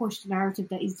trying to push the narrative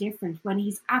that he's different when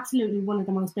he's absolutely one of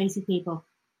the most basic people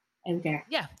out there.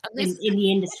 Yeah. In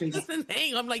the industry. That's the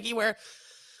thing. I'm like,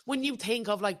 when you think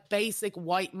of like basic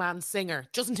white man singer,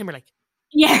 Justin Timberlake.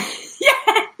 Yeah.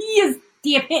 Yeah. He is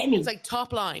the epitome. It's like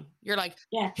top line. You're like,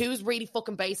 who's really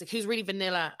fucking basic? Who's really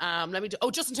vanilla?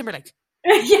 Justin Timberlake.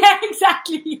 Yeah,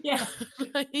 exactly. Yeah.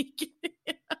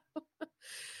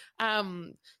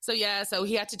 So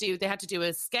they had to do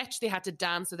a sketch, they had to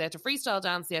dance, so they had to freestyle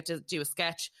dance, they had to do a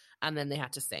sketch, and then they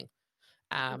had to sing.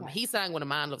 He sang When a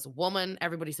Man Loves a Woman.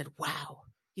 Everybody said, wow.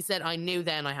 He said, I knew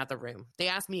then I had the room. They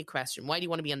asked me a question. Why do you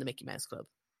want to be in the Mickey Mouse Club?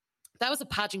 That was a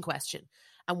pageant question.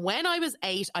 And when I was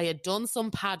 8, I had done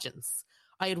some pageants.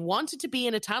 I had wanted to be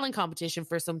in a talent competition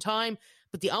for some time,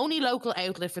 but the only local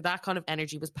outlet for that kind of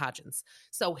energy was pageants.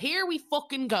 So here we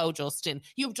fucking go, Justin.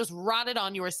 You've just ratted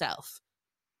on yourself.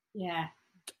 Yeah.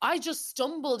 I just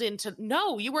stumbled into,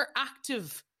 no, you were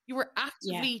active. You were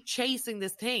actively chasing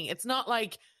this thing. It's not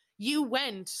like you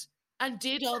went and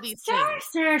did all these things. Star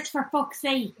Search, for fuck's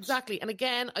sake. Exactly. And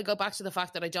again, I go back to the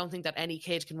fact that I don't think that any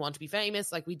kid can want to be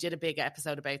famous. Like, we did a big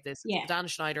episode about this. Yeah. Dan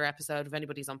Schneider episode. If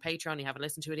anybody's on Patreon, you haven't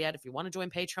listened to it yet. If you want to join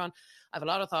Patreon, I have a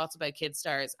lot of thoughts about kid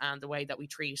stars and the way that we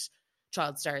treat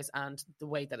child stars and the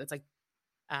way that it's like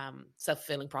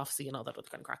self-fulfilling prophecy and all that other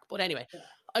kind of crack. But anyway,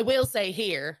 I will say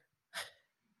here,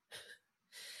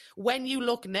 when you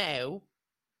look now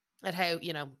at how,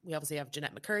 you know, we obviously have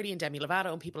Jeanette McCurdy and Demi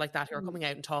Lovato and people like that who are coming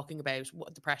out and talking about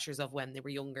what the pressures of when they were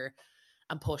younger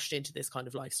and pushed into this kind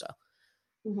of lifestyle.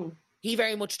 Mm-hmm. He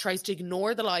very much tries to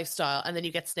ignore the lifestyle, and then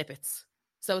you get snippets.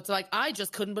 So it's like, I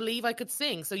just couldn't believe I could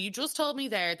sing. So you just told me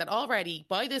there that already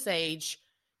by this age,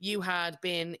 you had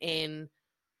been in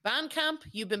band camp,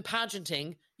 you've been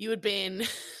pageanting, you had been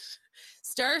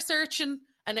star searching,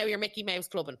 and now you're Mickey Mouse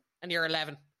clubbing, and you're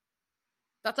 11.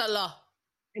 That's a lot.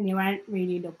 And you weren't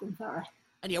really looking for it.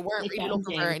 And you weren't really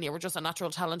looking for it, and you were just a natural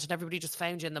talent, and everybody just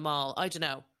found you in the mall. I don't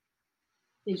know.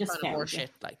 They just found more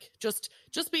shit. Like, just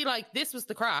be like, this was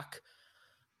the crack.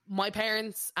 My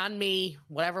parents and me,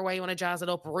 whatever way you want to jazz it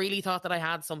up, really thought that I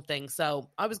had something. So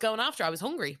I was going after. I was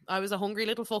hungry. I was a hungry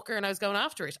little fucker, and I was going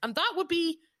after it. And that would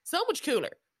be so much cooler.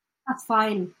 That's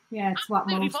fine. Yeah, it's what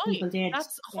most people did.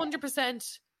 That's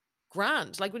 100%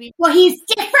 grand. Like when you, well, he's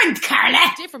different, Carla.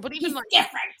 Different, but even he's like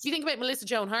different. If you think about Melissa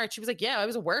Joan Hart, she was like, "Yeah, I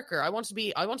was a worker. I want to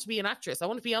be an actress. I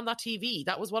want to be on that TV.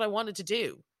 That was what I wanted to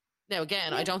do." Now,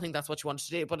 again, I don't think that's what she wanted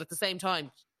to do, but at the same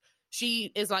time,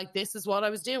 she is like, "This is what I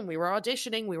was doing. We were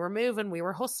auditioning, we were moving, we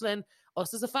were hustling.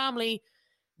 Us as a family."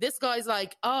 This guy's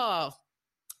like, "Oh,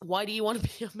 why do you want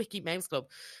to be on Mickey Mouse Club?"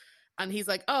 And he's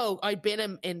like, "Oh, I've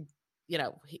been in you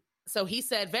know." So he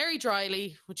said very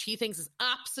dryly, which he thinks is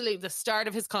absolutely the start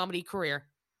of his comedy career,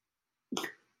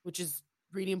 which is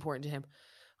really important to him.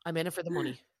 "I'm in it for the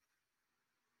money."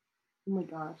 Oh my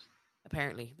God.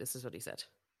 Apparently, this is what he said.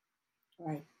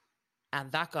 Right.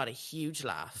 And that got a huge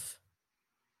laugh.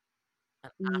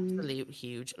 An absolute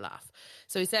huge laugh.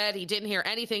 So he said he didn't hear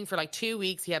anything for like 2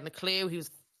 weeks. He hadn't a clue. He was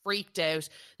freaked out.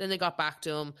 Then they got back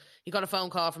to him. He got a phone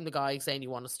call from the guy saying, "You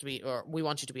want us to be, or we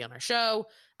want you to be on our show."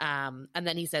 And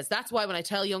then he says, "That's why when I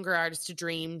tell younger artists to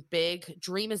dream big,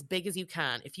 dream as big as you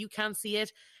can. If you can't see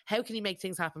it, how can you make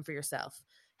things happen for yourself?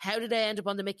 How did I end up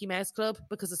on the Mickey Mouse Club?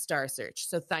 Because of Star Search.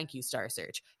 So thank you, Star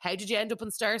Search. How did you end up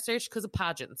on Star Search? Because of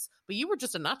pageants. But you were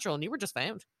just a natural and you were just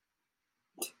found."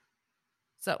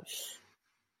 So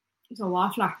he's a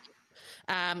waffler.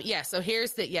 So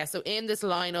here's so in this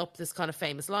lineup, this kind of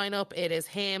famous lineup, it is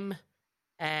him,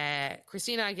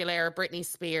 Christina Aguilera, Britney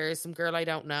Spears, some girl I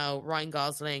don't know, Ryan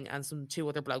Gosling, and some 2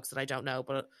 other blokes that I don't know.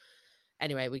 But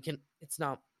anyway, the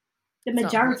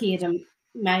majority of them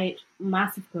made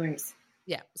massive careers.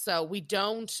 Yeah, so we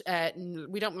don't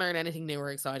learn anything new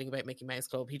or exciting about Mickey Mouse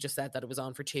Club. He just said that it was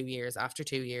on for 2 years. After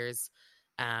 2 years,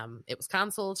 it was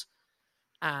cancelled,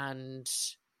 and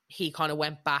he kind of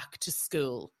went back to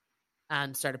school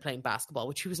and started playing basketball,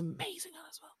 which he was amazing at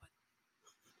as well. But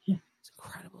it's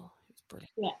incredible. He was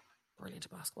brilliant. Yeah, brilliant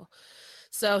at basketball.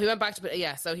 So he went back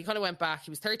to so he kind of went back. He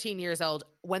was 13 years old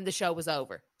when the show was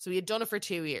over. So he had done it for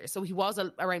 2 years. So he was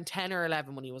around 10 or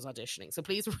 11 when he was auditioning. So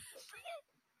please.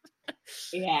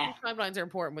 Yeah, timelines are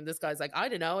important when this guy's like, "I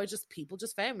don't know, people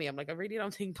just found me." I'm like, I really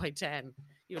don't think by 10,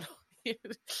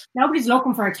 nobody's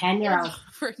looking for a 10-year-old.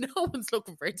 No one's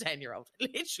looking for a 10-year-old.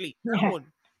 Literally, no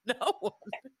one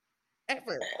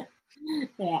ever.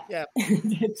 Yeah.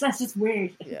 That's just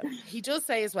weird. Yeah. He does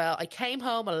say as well, "I came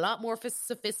home a lot more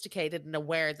sophisticated and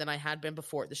aware than I had been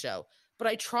before the show, but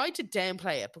I tried to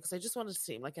downplay it because I just wanted to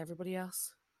seem like everybody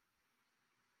else."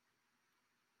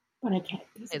 But I can't.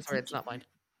 His words, not mine.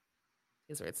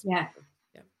 His words. Yeah.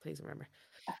 Yeah, please remember.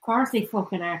 Of course they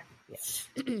fucking are.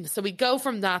 Yeah. So we go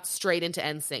from that straight into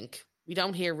NSYNC. We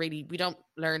don't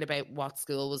learn about what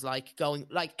school was like going,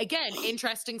 like, again,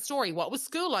 interesting story. What was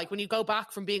school like when you go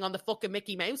back from being on the fucking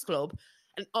Mickey Mouse Club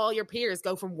and all your peers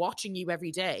go from watching you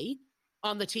every day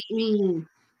on the TV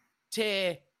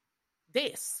to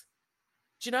this?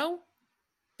 Do you know?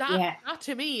 That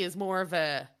to me is more of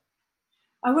a...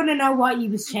 I want to know what he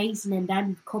was chasing in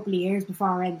them couple of years before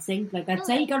NSYNC. Like, I'd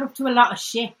say he got up to a lot of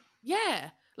shit.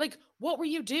 Yeah. Like, what were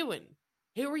you doing?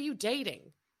 Who were you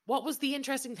dating? What was the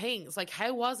interesting things? Like,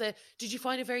 how was it? Did you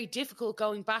find it very difficult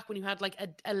going back when you had like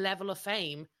a level of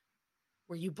fame?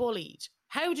 Were you bullied?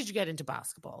 How did you get into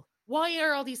basketball? Why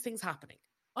are all these things happening?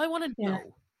 I want to know.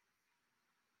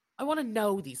 I want to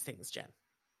know these things, Jen.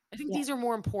 I think these are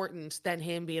more important than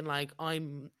him being like, I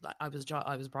was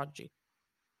a prodigy.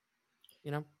 You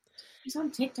know, he's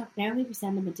on TikTok now. Maybe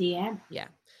send him a DM. Yeah.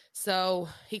 So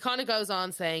he kind of goes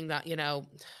on saying that,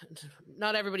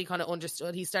 not everybody kind of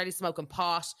understood. He started smoking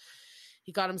pot.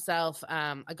 He got himself,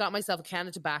 I got myself a can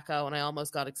of tobacco and I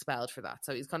almost got expelled for that.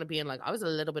 So he's kind of being like, I was a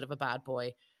little bit of a bad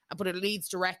boy. But it leads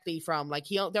directly from like,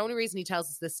 the only reason he tells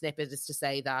us this snippet is to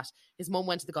say that his mum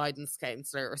went to the guidance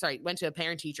counselor, went to a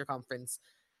parent teacher conference,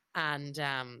 and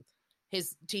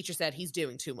his teacher said he's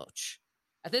doing too much.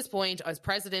 At this point, I was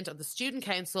president of the student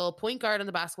council, point guard on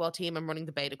the basketball team, and running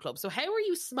the beta club. So how are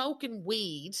you smoking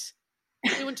weed,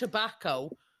 doing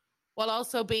tobacco, while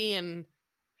also being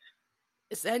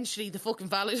essentially the fucking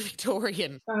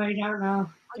valedictorian? I don't know.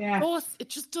 Yeah. It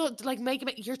just does, like,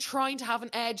 you're trying to have an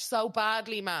edge so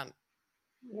badly, man.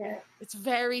 Yeah. It's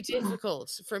very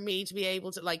difficult for me to be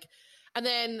able to, like, and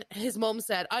then his mum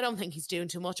said, I don't think he's doing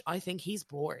too much. I think he's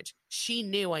bored. She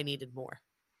knew I needed more.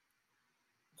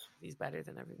 He's better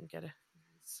than everyone. Get it?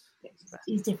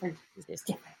 He's different.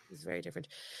 He's very different.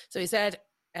 So he said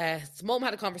his mum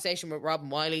had a conversation with Robin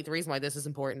Wiley. The reason why this is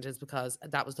important is because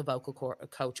that was the vocal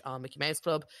coach on Mickey Mouse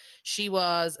Club. She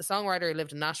was a songwriter who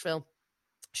lived in Nashville.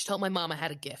 She told my mom I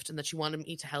had a gift and that she wanted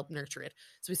me to help nurture it.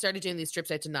 So we started doing these trips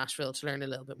out to Nashville to learn a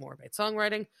little bit more about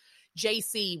songwriting.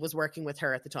 JC was working with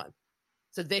her at the time.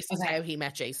 So this is how he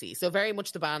met JC. So very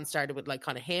much the band started with like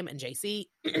kind of him and JC.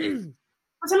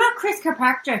 Was it not Chris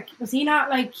Kirkpatrick? Was he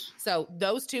not like... So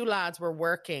those two lads were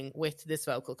working with this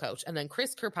vocal coach. And then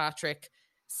Chris Kirkpatrick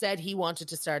said he wanted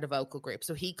to start a vocal group.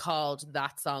 So he called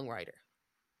that songwriter.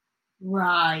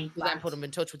 Right. Who then put him in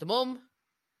touch with the mum.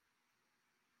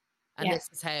 And this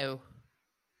is how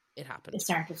it happened. It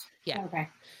started. Yeah. Okay.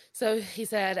 So he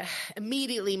said,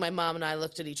 immediately my mom and I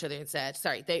looked at each other and said,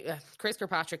 Chris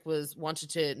Kirkpatrick wanted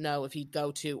to know if he'd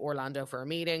go to Orlando for a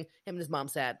meeting. Him and his mom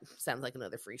said, sounds like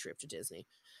another free trip to Disney.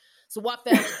 So what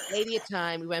felt like 80th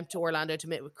time, we went to Orlando to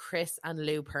meet with Chris and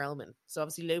Lou Pearlman. So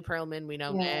obviously Lou Pearlman, we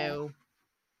know now,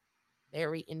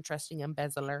 very interesting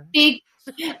embezzler. Big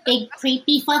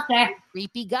creepy fucker.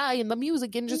 Creepy guy in the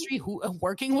music industry who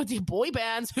working with the boy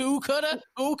bands. Who could have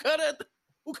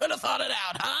thought it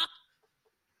out, huh?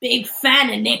 Big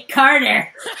fan of Nick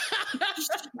Carter.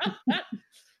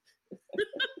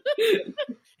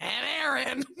 And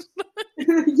Aaron.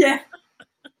 Yeah.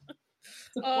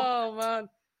 Oh man.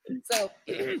 So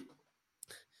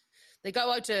they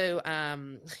go out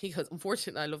to he goes,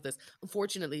 unfortunately, I love this.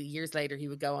 Unfortunately, years later he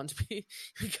would go on to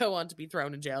be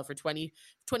thrown in jail for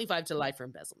 25 to life for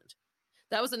embezzlement.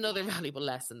 That was another valuable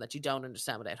lesson that you don't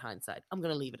understand without hindsight. I'm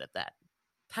going to leave it at that.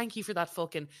 Thank you for that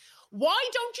fucking... Why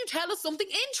don't you tell us something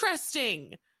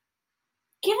interesting?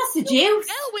 Give us the juice,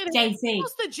 JC.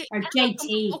 Or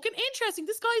JT. Fucking interesting.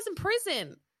 This guy's in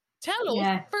prison. Tell us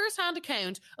a first-hand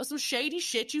account of some shady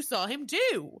shit you saw him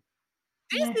do.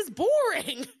 This is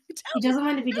boring. He doesn't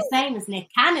want to be the same as Nick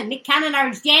Cannon. Nick Cannon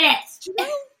already did it. You know,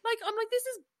 I'm like, this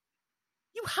is...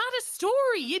 You had a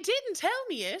story. You didn't tell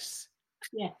me it.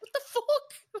 Yeah. What the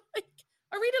fuck? Like,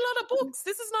 I read a lot of books.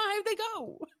 This is not how they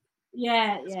go.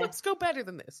 Yeah. Let's go better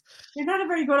than this. You're not a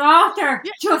very good author,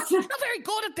 Justin. You're not very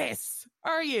good at this,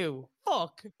 are you?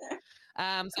 Fuck.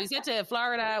 So he went to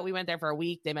Florida. We went there for a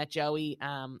week. They met Joey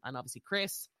and obviously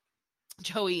Chris.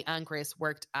 Joey and Chris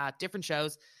worked at different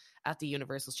shows at the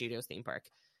Universal Studios theme park.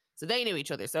 So they knew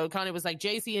each other. So it kind of was like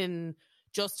JC and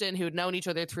Justin, who had known each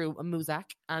other through a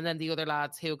Muzak, and then the other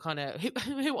lads who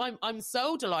I'm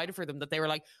so delighted for them that they were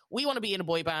like, we want to be in a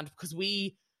boy band because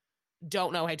we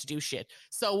don't know how to do shit.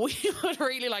 So we would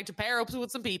really like to pair up with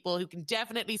some people who can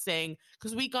definitely sing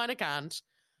because we kind of can't.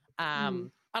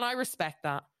 And I respect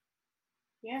that.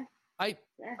 Yeah. I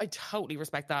totally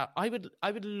respect that. I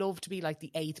would love to be like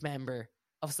the 8th member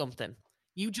of something.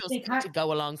 You just have to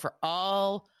go along for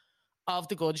all of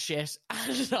the good shit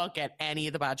and not get any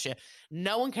of the bad shit.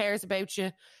 No one cares about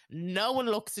you. No one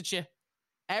looks at you.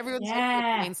 Everyone's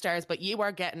main stars, but you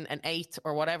are getting an 8th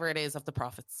or whatever it is of the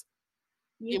profits.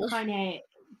 You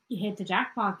hit the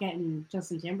jackpot getting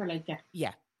Justin Timberlake there.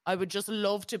 Yeah. I would just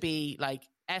love to be like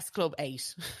S Club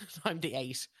 8. I'm the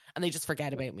 8. And they just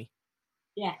forget about me.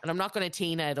 Yeah. And I'm not going to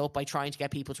Tina it up by trying to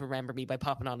get people to remember me by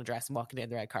popping on a dress and walking down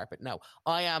the red carpet. No.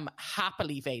 I am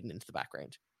happily fading into the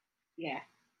background. Yeah.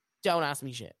 Don't ask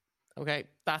me shit. Okay?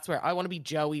 That's where I want to be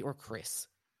Joey or Chris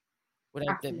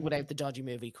without the dodgy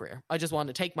movie career. I just want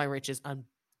to take my riches and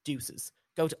deuces.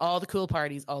 Go to all the cool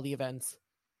parties, all the events.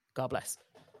 God bless.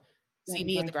 See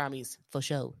me at the Grammys for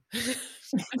show.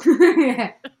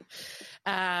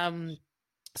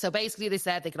 So basically they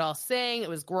said they could all sing. It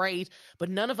was great, but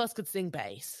none of us could sing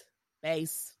bass.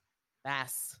 Bass.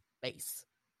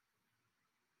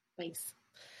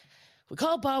 We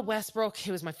called Bob Westbrook,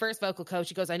 who was my first vocal coach.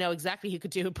 He goes, I know exactly who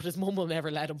could do it, but his mum will never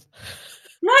let him.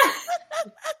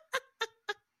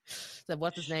 So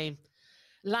what's his name?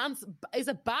 Lance, is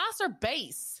it bass or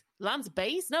bass? Lance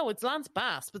bass? No, it's Lance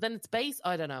bass, but then it's bass.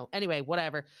 I don't know. Anyway,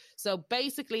 whatever. So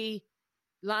basically,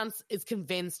 Lance is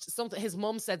convinced something. His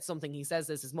mum said something. He says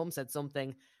this. His mum said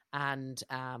something, and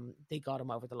they got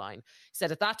him over the line. He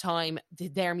said at that time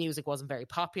their music wasn't very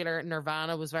popular.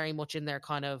 Nirvana was very much in their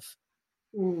kind of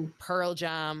Pearl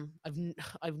Jam.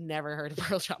 I've never heard a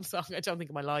Pearl Jam song, I don't think,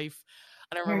 in my life.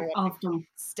 And I remember Often.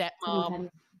 Stepmom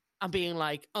and being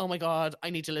like, oh my God, I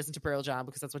need to listen to Pearl Jam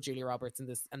because that's what Julia Roberts and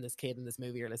this kid in this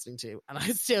movie are listening to. And I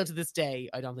still, to this day,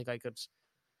 I don't think I could.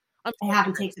 I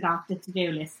haven't taken it off the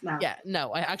to-do list now. Yeah,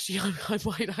 no, I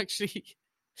might actually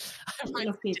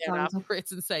down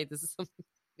afterwards and say this is something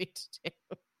we need to do.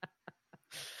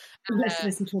 Let's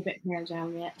listen to a bit of Pearl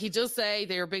Jam, yeah. He does say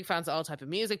they were big fans of all type of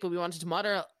music, but we wanted to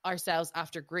model ourselves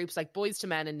after groups like Boyz II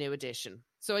Men and New Edition.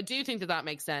 So I do think that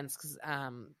makes sense because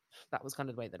that was kind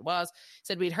of the way that it was. He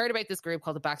said we'd heard about this group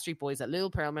called the Backstreet Boys that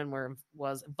Lil Pearlman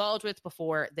was involved with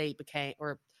before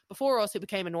us, who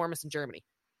became enormous in Germany.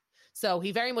 So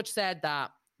he very much said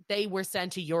that they were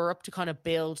sent to Europe to kind of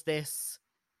build this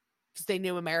because they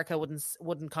knew America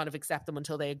wouldn't kind of accept them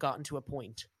until they had gotten to a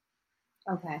point.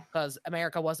 Okay. Because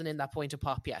America wasn't in that point of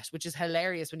pop yet, which is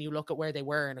hilarious when you look at where they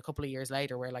were in a couple of years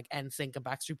later, where like NSYNC and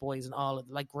Backstreet Boys and all of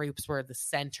like groups were the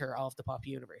center of the pop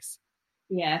universe.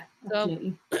 Yeah,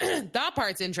 absolutely. So that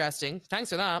part's interesting.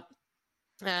 Thanks for that.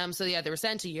 So yeah, they were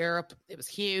sent to Europe. It was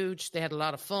huge. They had a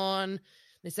lot of fun.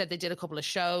 They said they did a couple of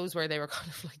shows where they were kind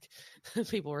of like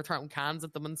people were throwing cans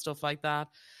at them and stuff like that.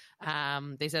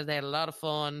 They said they had a lot of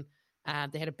fun.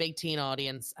 They had a big teen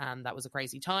audience, and that was a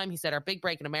crazy time. He said our big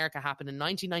break in America happened in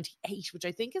 1998, which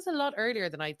I think is a lot earlier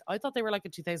than I thought they were like a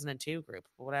 2002 group,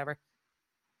 but whatever.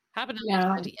 Happened in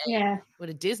 1998 with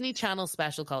a Disney Channel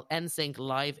special called NSYNC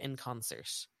Live in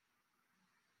Concert.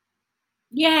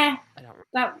 Yeah. I don't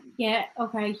remember.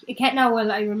 Okay.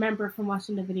 I remember from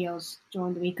watching the videos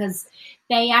during the week because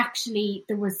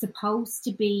there was supposed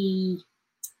to be,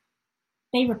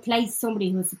 they replaced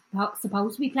somebody who was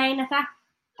supposed to be playing at that.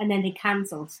 And then they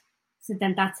cancelled. So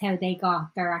then that's how they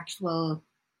got their actual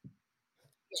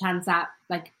chance at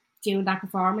like doing that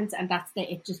performance. And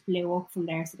it just blew up from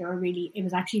there. So it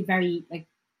was actually very like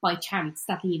by chance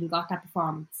that they even got that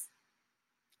performance.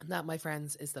 And that, my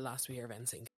friends, is the last we hear of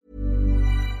NSYNC.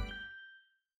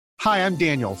 Hi, I'm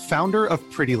Daniel, founder of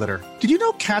Pretty Litter. Did you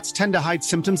know cats tend to hide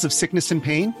symptoms of sickness and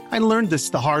pain? I learned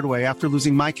this the hard way after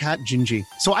losing my cat, Gingy.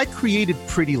 So I created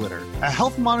Pretty Litter, a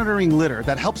health monitoring litter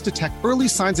that helps detect early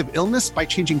signs of illness by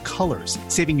changing colors,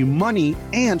 saving you money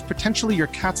and potentially your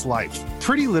cat's life.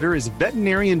 Pretty Litter is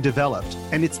veterinarian developed,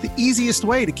 and it's the easiest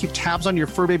way to keep tabs on your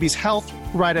fur baby's health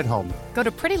right at home. Go to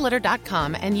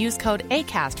prettylitter.com and use code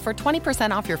ACAST for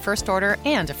 20% off your first order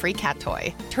and a free cat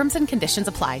toy. Terms and conditions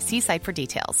apply. See site for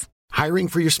details. Hiring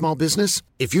for your small business?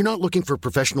 If you're not looking for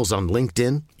professionals on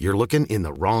LinkedIn, you're looking in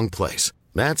the wrong place.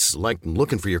 That's like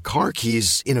looking for your car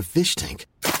keys in a fish tank.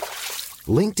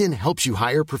 LinkedIn helps you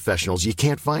hire professionals you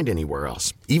can't find anywhere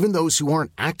else, even those who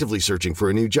aren't actively searching for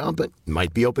a new job but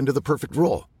might be open to the perfect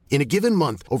role. In a given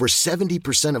month, over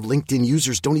 70% of LinkedIn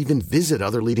users don't even visit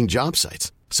other leading job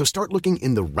sites. So start looking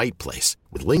in the right place.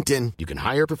 With LinkedIn, you can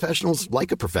hire professionals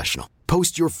like a professional.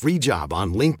 Post your free job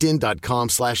on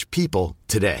linkedin.com/people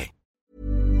today.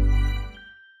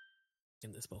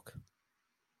 In this book,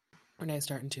 we're now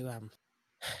starting to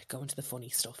go into the funny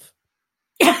stuff.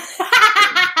 That's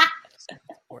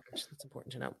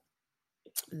important to know.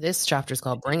 This chapter is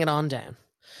called Bring It On Down.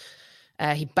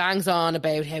 He bangs on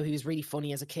about how he was really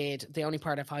funny as a kid. The only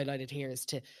part I've highlighted here is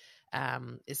to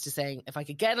saying if I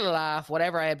could get a laugh,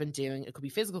 whatever I had been doing, it could be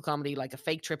physical comedy like a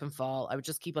fake trip and fall, I would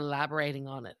just keep elaborating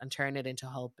on it and turn it into a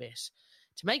whole bit.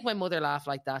 To make my mother laugh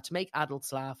like that, to make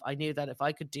adults laugh, I knew that if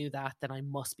I could do that, then I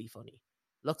must be funny.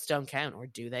 Looks don't count, or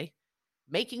do they?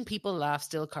 Making people laugh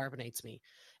still carbonates me.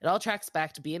 It all tracks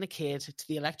back to being a kid, to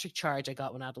the electric charge I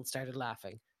got when adults started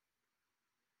laughing.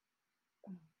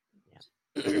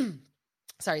 Yeah.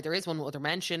 Sorry, there is one other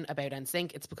mention about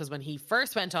NSYNC. It's because when he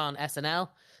first went on SNL,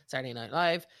 Saturday Night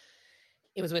Live,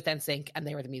 it was with NSYNC and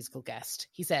they were the musical guest.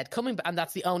 He said, and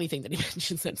that's the only thing that he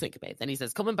mentions NSYNC about. Then he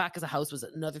says, coming back as a host was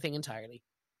another thing entirely.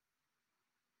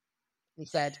 He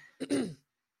said, the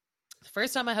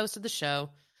first time I hosted the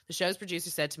show's producer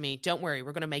said to me, don't worry,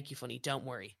 we're going to make you funny. Don't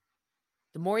worry.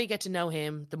 The more you get to know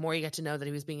him, the more you get to know that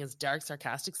he was being his dark,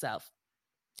 sarcastic self.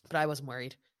 But I wasn't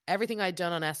worried. Everything I'd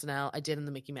done on SNL, I did in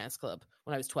the Mickey Mouse Club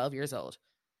when I was 12 years old.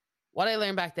 What I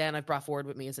learned back then, I've brought forward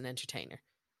with me as an entertainer.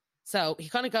 So he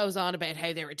kind of goes on about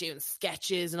how they were doing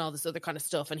sketches and all this other kind of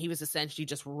stuff, and he was essentially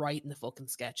just writing the fucking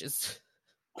sketches.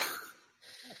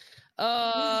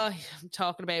 I'm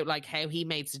talking about like how he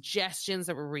made suggestions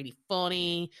that were really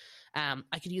funny.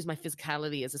 I could use my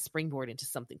physicality as a springboard into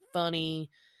something funny.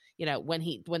 You know, when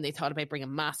they thought about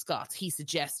bringing mascots, he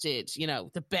suggested, you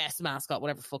know, the best mascot,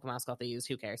 whatever fucking mascot they use,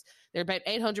 who cares? There are about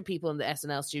 800 people in the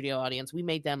SNL studio audience. We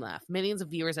made them laugh. Millions of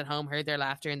viewers at home heard their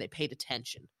laughter and they paid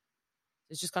attention.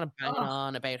 It's just kind of banging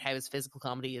on about how his physical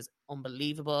comedy is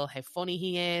unbelievable, how funny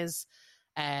he is.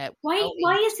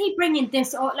 Why is he bringing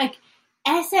this up? Like,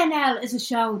 SNL is a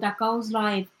show that goes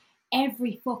live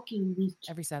every fucking week.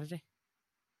 Every Saturday.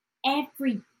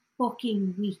 Every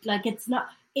fucking week. Like, it's not...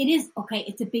 It is... Okay,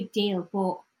 it's a big deal,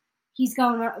 but he's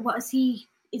going... What is he...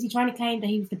 Is he trying to claim that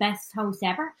he was the best host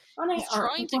ever on it? He's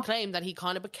trying to claim that he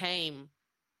kind of became...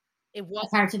 It was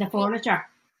part of the furniture.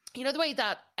 You know the way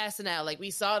that SNL, like,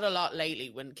 we saw it a lot lately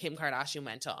when Kim Kardashian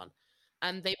went on,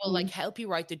 and they will like help you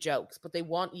write the jokes, but they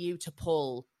want you to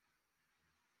pull.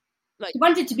 Like, they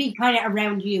want it to be kind of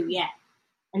around you, yeah,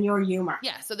 and your humor.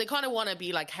 Yeah, so they kind of want to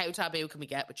be like, how taboo can we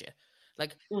get with you?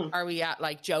 Like, are we at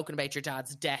like joking about your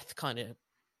dad's death kind of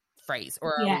phrase,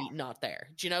 or are we not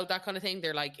there? Do you know that kind of thing?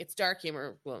 They're like, it's dark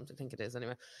humor. Well, I think it is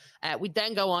anyway. We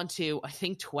then go on to, I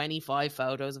think, 25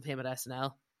 photos of him at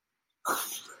SNL.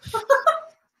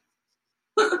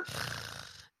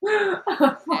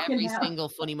 Every single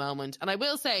funny moment. And I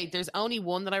will say there's only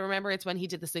one that I remember. It's when he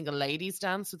did the single ladies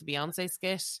dance with the Beyonce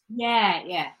skit.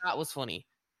 Yeah That was funny.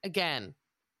 Again,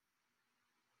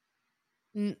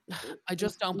 I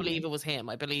just don't believe it was him.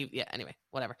 I believe, anyway,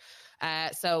 whatever.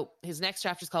 So his next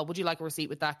chapter is called Would You Like a Receipt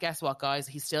with That? Guess what, guys?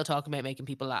 He's still talking about making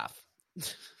people laugh.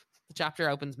 The chapter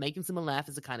opens, making someone laugh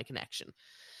is a kind of connection.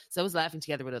 So is laughing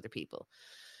together with other people.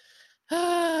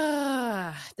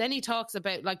 Then he talks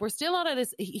about, like, we're still on it.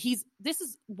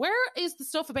 Where is the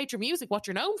stuff about your music, what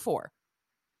you're known for?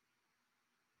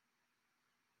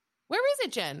 Where is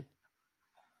it, Jen?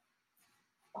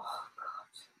 Oh,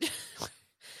 God.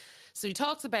 So he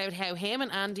talks about how him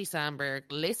and Andy Samberg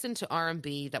listened to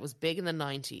R&B that was big in the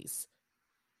 90s.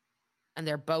 And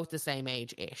they're both the same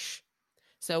age-ish.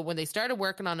 So when they started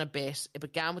working on a bit, it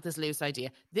began with this loose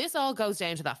idea. This all goes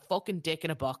down to that fucking Dick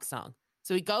in a Box song.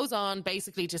 So he goes on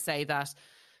basically to say that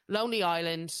Lonely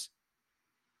Island,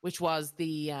 which was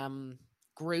the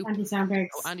group. Andy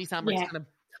Samberg's kind of...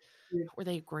 Were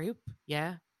they a group?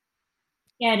 Yeah.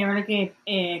 Yeah, they were like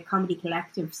a comedy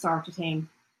collective sort of thing.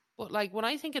 But like when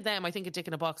I think of them, I think of Dick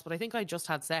in a Box, but I think I just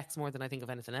had sex more than I think of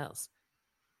anything else.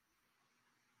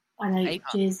 And I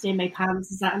jizzed in my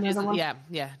pants. Is that another one? Yeah,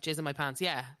 jizz in my pants.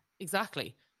 Yeah,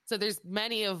 exactly. So there's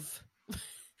many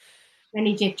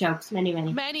dick jokes, many.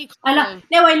 I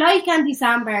like Andy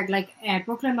Samberg. Like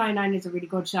Brooklyn Nine-Nine is a really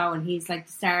good show, and he's like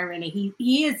the star in it.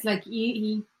 He is like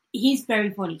he's very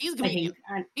funny. He's a comedian.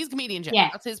 He's a comedian, Jen. Yeah,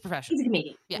 that's his profession. He's a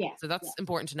comedian. Yeah. So that's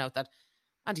important to note that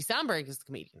Andy Samberg is the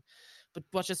comedian. But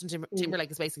what Justin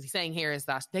Timberlake is basically saying here is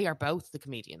that they are both the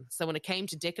comedian. So when it came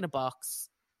to Dick in a Box,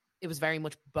 it was very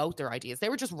much both their ideas. They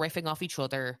were just riffing off each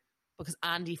other because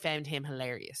Andy found him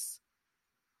hilarious.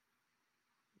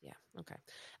 Yeah, okay.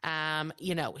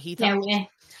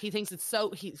 He thinks it's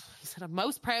so... He said, I'm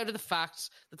most proud of the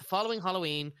fact that the following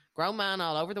Halloween, grown men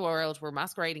all over the world were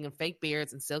masquerading in fake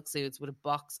beards and silk suits with a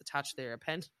box attached to their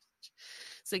appendage,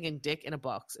 singing Dick in a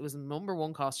Box. It was the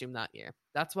 #1 costume that year.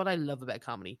 That's what I love about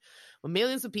comedy. When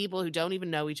millions of people who don't even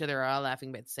know each other are all laughing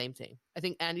about the same thing. I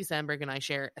think Andy Samberg and I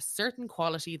share a certain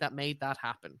quality that made that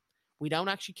happen. We don't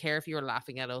actually care if you are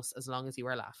laughing at us as long as you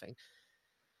are laughing.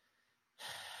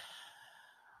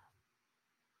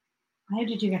 How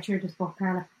did you get through this book,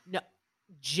 Carla? No,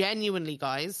 genuinely,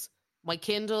 guys. My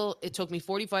Kindle, it took me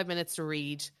 45 minutes to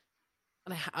read,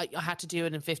 and I had to do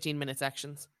it in 15-minute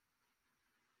sections.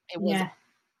 It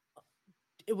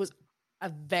was a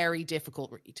very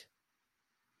difficult read.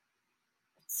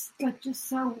 It's like just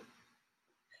so...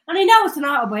 And I know it's an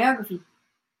autobiography,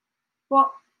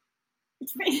 but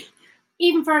it's very...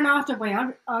 Even for an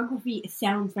autobiography, it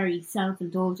sounds very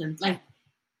self-indulgent. Like,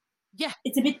 yeah.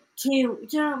 It's a bit too...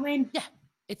 Do you know what I mean? Yeah.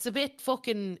 It's a bit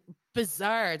fucking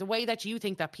bizarre, the way that you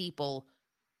think that people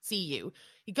see you.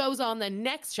 He goes on the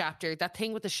next chapter, that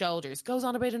thing with the shoulders, goes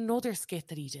on about another skit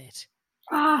that he did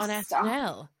on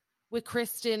SNL with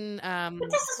Kristen. But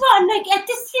this is what I'm like.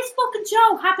 This fucking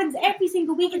show happens every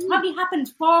single week. It's probably happened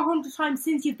 400 times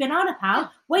since you've been on it, pal.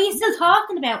 Why are you still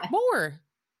talking about it? More.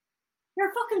 You're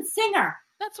a fucking singer.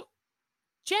 That's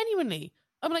genuinely.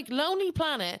 I'm like, Lonely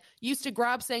Planet used to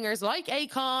grab singers like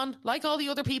Akon, like all the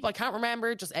other people. I can't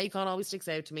remember. Just Akon always sticks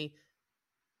out to me.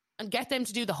 And get them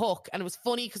to do the hook. And it was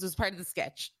funny because it was part of the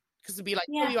sketch. Because it'd be like,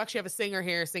 oh, you actually have a singer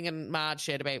here singing mad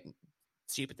shit about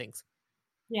stupid things.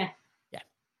 Yeah.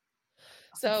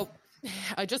 So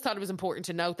I just thought it was important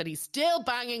to note that he's still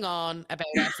banging on about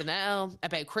SNL,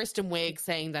 about Kristen Wiig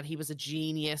saying that he was a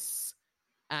genius,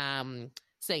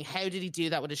 saying, how did he do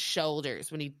that with his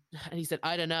shoulders? And he said,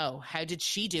 I don't know. How did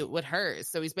she do it with hers?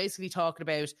 So he's basically talking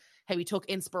about how he took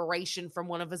inspiration from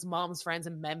one of his mom's friends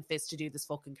in Memphis to do this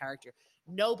fucking character.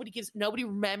 Nobody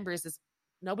remembers this.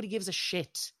 Nobody gives a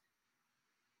shit.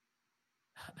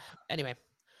 Anyway,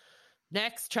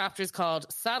 next chapter is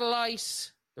called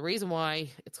Satellite. The reason why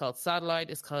it's called Satellite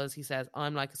is because he says,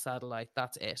 I'm like a satellite.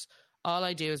 That's it. All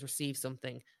I do is receive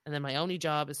something, and then my only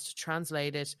job is to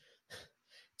translate it,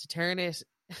 to turn a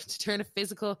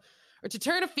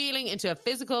feeling into a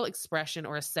physical expression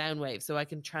or a sound wave so I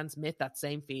can transmit that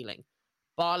same feeling.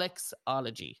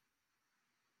 Bollocksology.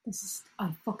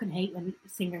 I fucking hate when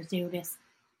singers do this.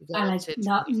 And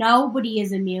nobody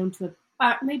is immune to it.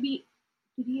 Maybe,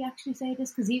 did he actually say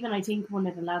this? Because even I think one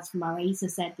of the lads from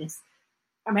Oasis said this.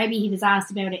 Or maybe he was asked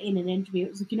about it in an interview.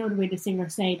 It was like, the way the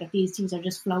singers say that these things are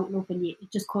just floating up and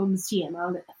it just comes to you and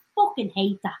all that. I fucking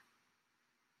hate that.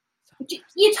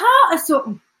 You taught us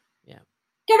something. Yeah.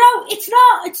 It's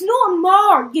nothing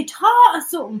more. You taught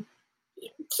us something.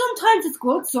 Sometimes it's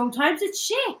good, sometimes it's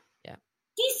shit. Yeah.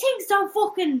 These things don't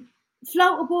fucking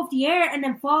float above the air and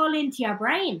then fall into your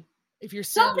brain. If you're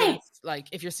still with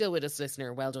us,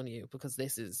 listener, well done you, because they're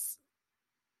so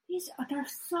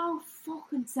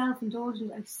fucking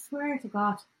self-indulgent. I swear to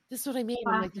God. This is what I mean.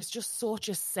 I'm like, there's just such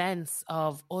a sense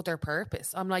of other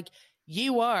purpose. I'm like,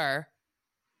 you are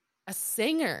a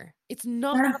singer. It's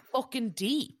not that fucking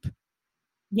deep.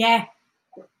 Yeah.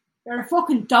 They're a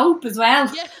fucking dope as well.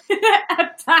 Yeah.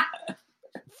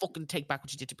 Fucking take back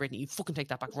what you did to Britney. You fucking take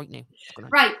that back right now.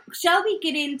 Right. Shall we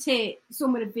get into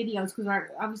some of the videos? Because we're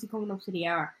obviously coming up to the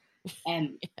hour.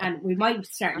 And we might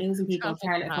start losing people,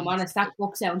 Carla, if I'm honest. That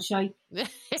book sounds shy.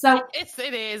 So it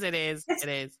is.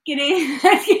 Get in.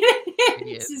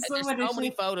 There's so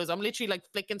many photos. I'm literally like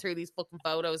flicking through these fucking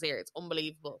photos here. It's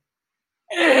unbelievable.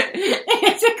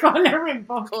 It's a colouring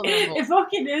book. It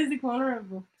fucking is a colouring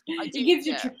book. It gives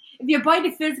you if you buy the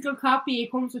physical copy,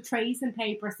 it comes with tracing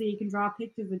paper so you can draw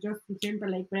pictures of Justin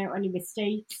Timberlake without any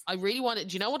mistakes. I really wanted,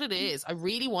 do you know what it is? I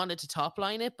really wanted to top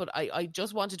line it, but I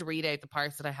just wanted to read out the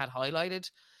parts that I had highlighted.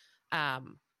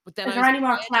 But then is there any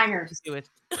more clangers? Do it.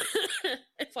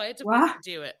 If I had to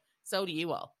do it, so do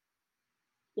you all.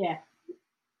 Yeah.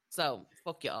 So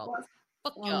fuck y'all.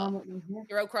 Fuck y'all.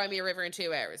 Hero Cry Me a River in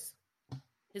 2 hours.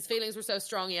 His feelings were so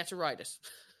strong he had to write it.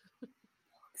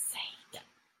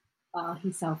 Oh,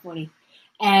 he's so funny.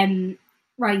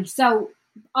 Right, so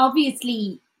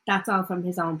obviously that's all from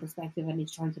his own perspective and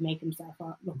he's trying to make himself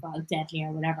look all deadly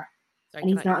or whatever. Sorry,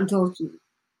 and he's not indulgent.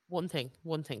 One thing.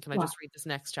 Can I just read this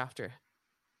next chapter?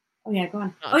 Oh yeah, go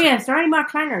on. Is there any more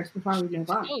clangers before we move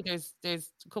on? Oh, there's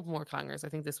a couple more clangers. I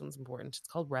think this one's important. It's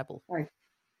called Rebel. Right.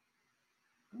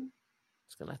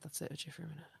 Just gonna let that sit with you for a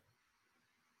minute.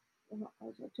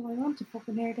 Do I want to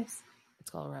fucking hear this? It's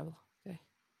called Rebel. Okay.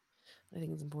 I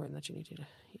think it's important that you need to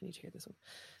hear this one.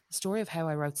 The story of how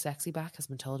I wrote Sexy back has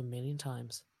been told 1 million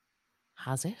times.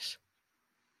 Has it?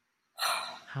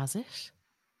 Has it?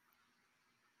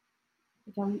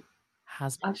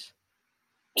 Has it?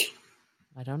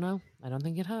 I don't know. I don't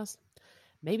think it has.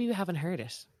 Maybe you haven't heard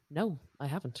it. No, I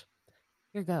haven't.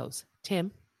 Here goes.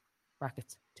 Tim,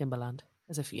 brackets, Timbaland,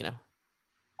 as if you know.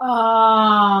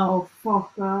 Oh,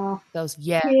 fuck off. Goes,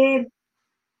 yeah. Tim.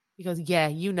 He goes, yeah,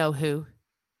 you know who.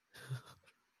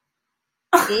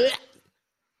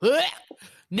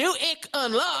 New ick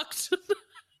unlocked.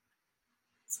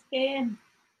 Tim.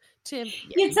 Yeah.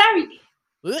 You're sorry.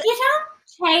 You don't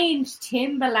change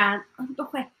Timbaland.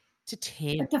 To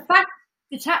Tim. The fact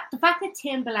that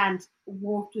Timbaland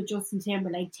worked with Justin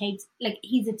Timberlake takes, like,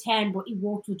 he's a 10, but he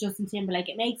worked with Justin Timberlake.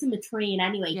 It makes him a 3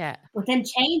 anyway. Yeah. But then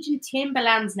changing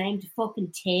Timbaland's name to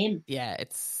fucking Tim. Yeah,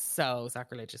 it's so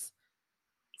sacrilegious.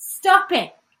 Stop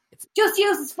it. Just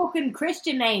use his fucking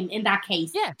Christian name in that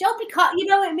case. Yeah. Don't be caught, you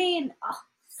know what I mean? Oh,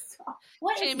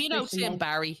 what Tim, you know Tim name?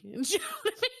 Barry.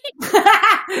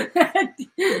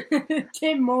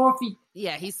 Tim Murphy.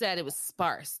 Yeah, he said it was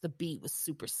sparse. The beat was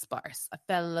super sparse. I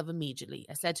fell in love immediately.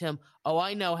 I said to him, oh,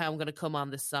 I know how I'm going to come on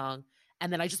this song.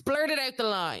 And then I just blurted out the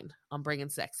line, I'm bringing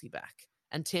Sexy back.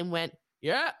 And Tim went,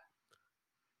 yeah.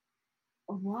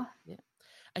 What? Yeah.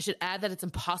 I should add that it's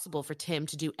impossible for Tim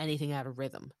to do anything out of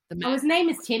rhythm. His name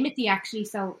is Timothy, actually,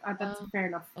 so that's fair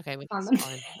enough. Okay, well, that's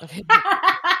fine. Okay,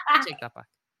 take that back.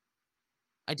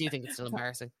 I do think it's still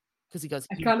embarrassing because he goes.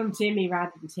 I call him Timmy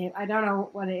rather than Tim. I don't know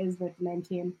what it is with the name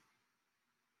Tim.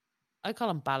 I call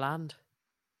him Balland.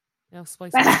 You know,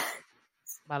 spicy.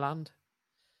 Balland.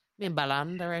 Me and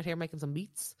Balland are out here making some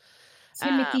beats.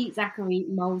 Timothy Zachary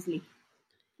Mosley.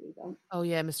 There you go. Oh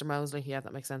yeah, Mr. Mosley. Yeah,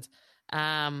 that makes sense.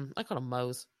 I call him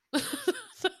Mose.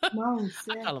 Mose,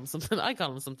 yeah. I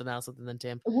call him something else other than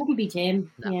Tim. It wouldn't be Tim.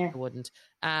 No, yeah. It wouldn't.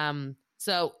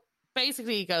 So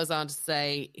basically he goes on to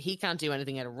say he can't do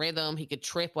anything out of rhythm. He could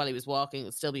trip while he was walking. It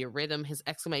would still be a rhythm. His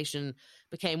exclamation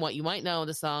became what you might know in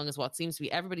the song is what seems to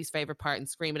be everybody's favorite part and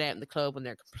scream it out in the club when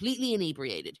they're completely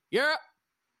inebriated. Yeah.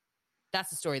 That's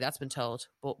the story that's been told.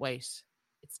 But wait,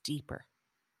 it's deeper.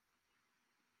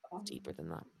 It's deeper than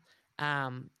that.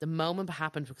 The moment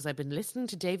happened because I've been listening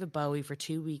to David Bowie for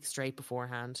 2 weeks straight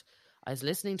beforehand. I was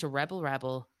listening to Rebel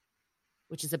Rebel,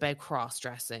 which is about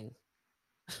cross-dressing.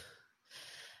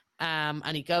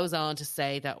 And he goes on to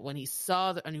say that when he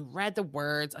saw and he read the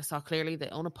words, I saw clearly the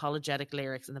unapologetic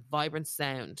lyrics and the vibrant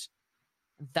sound.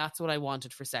 That's what I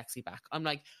wanted for Sexy Back. I'm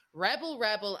like, Rebel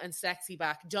Rebel and Sexy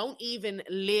Back don't even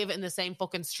live in the same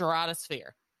fucking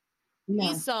stratosphere. No.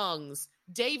 These songs,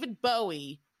 David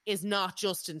Bowie is not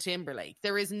Justin Timberlake.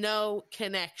 There is no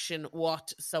connection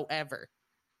whatsoever.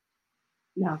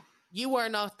 No. You are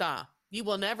not that. You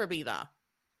will never be that.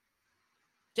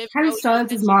 Harry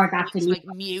Styles is more that than you. Like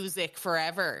music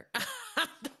forever.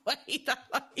 The way that,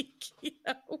 like, you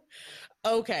know.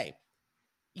 Okay.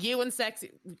 You and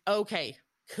Sexy. Okay.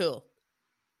 Cool.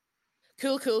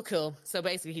 So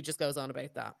basically he just goes on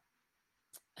about that.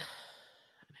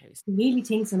 He really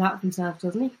thinks a lot of himself,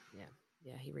 doesn't he?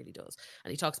 Yeah, he really does.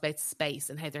 And he talks about space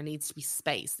and how there needs to be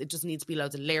space. It just needs to be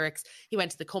loads of lyrics. He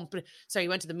went to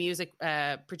the music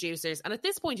producers. And at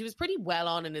this point, he was pretty well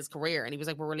on in his career. And he was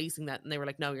like, we're releasing that. And they were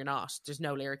like, no, you're not. There's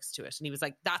no lyrics to it. And he was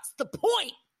like, that's the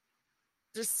point.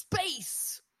 There's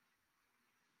space.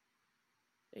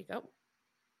 There you go.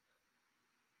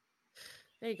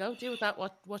 There you go. Do with that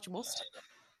what you must.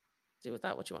 Do with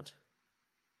that what you want.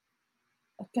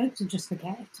 I'd like to just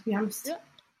forget it, to be honest. Yeah.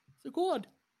 So go on.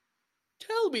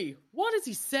 Tell me, what has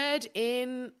he said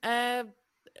in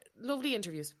lovely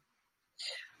interviews?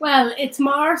 Well, it's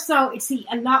more so, you see,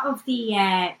 a lot of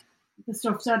the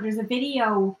stuff. So there's a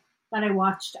video that I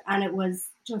watched and it was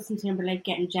Justin Timberlake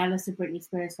getting jealous of Britney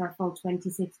Spears for a full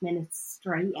 26 minutes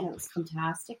straight, and it was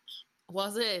fantastic.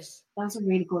 Was it? That was a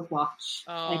really good watch.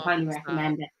 I highly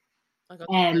recommend it. I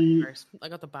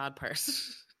got the bad part.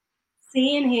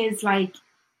 Seeing his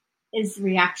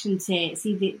reaction to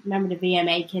remember the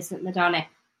VMA kiss with Madonna?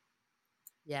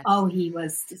 Yes. Oh, he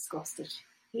was disgusted.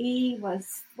 He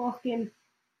was fucking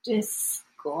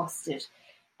disgusted.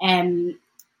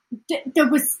 There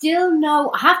was still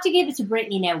no. I have to give it to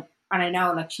Britney now, and I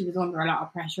know like she was under a lot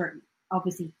of pressure.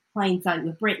 Obviously, hindsight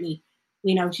with Britney,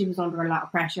 we know she was under a lot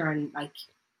of pressure, and like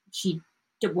she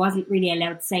wasn't really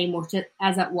allowed to say much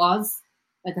as it was.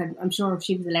 Like I'm sure if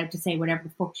she was allowed to say whatever the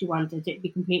fuck she wanted, it'd be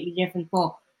completely different.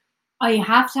 But I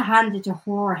have to hand it to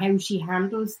her how she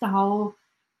handles the whole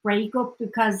breakup,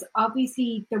 because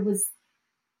obviously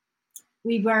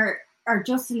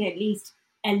Justin at least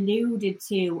alluded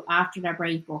to after their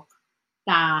breakup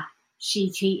that she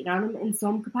cheated on him in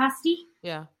some capacity.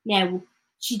 Yeah. Now,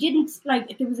 she didn't,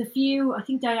 like, there was a few, I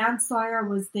think Diane Sawyer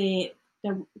was the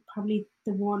interview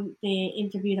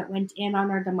that went in on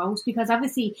her the most, because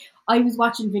obviously I was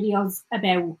watching videos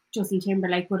about Justin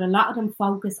Timberlake, but a lot of them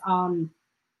focus on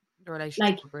the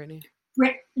relationship with Britney.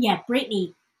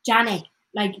 Britney, Janet,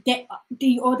 like the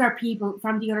other people,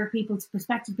 from the other people's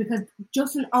perspective, because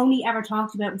Justin only ever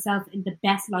talked about himself in the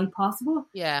best light possible.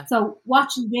 Yeah. So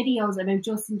watching videos about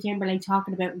Justin Timberlake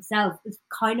talking about himself is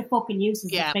kind of fucking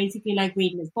useless. Yeah. It's basically like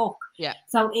reading his book. Yeah.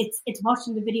 So it's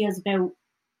watching the videos about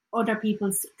other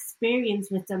people's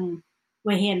experience with him,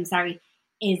 was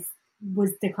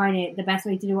the kind of the best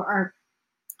way to do it. Or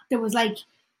there was like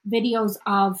videos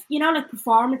of, like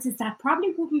performances that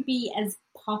probably wouldn't be as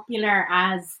popular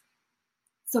as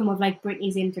some of like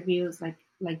Britney's interviews, like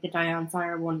the Diane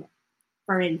Sawyer one,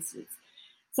 for instance.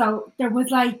 So there was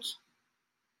like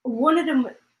one of them.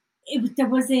 There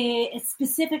was a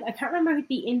specific. I can't remember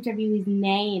the interviewee's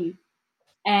name,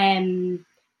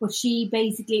 but she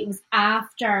basically, it was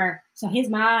after. So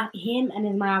him and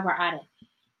his ma were at it,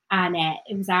 and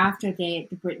it was after the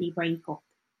Britney breakup.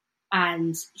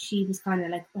 And she was kind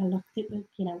of like, well, look, we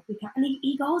can't. And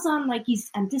he goes on like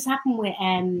and this happened with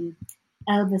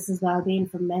Elvis as well, being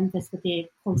from Memphis with the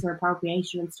cultural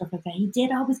appropriation and stuff like that. He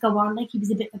did always go on like he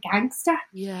was a bit of a gangster.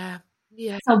 Yeah,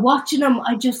 yeah. So watching him,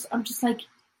 I'm just like,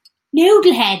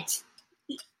 noodlehead,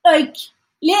 like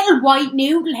little white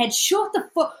noodlehead. Shut the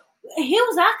fuck.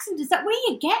 Whose accent is that? Where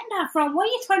are you getting that from? Why are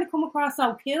you trying to come across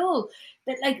so cool?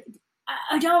 That like.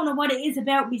 I don't know what it is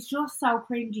about me. It's just so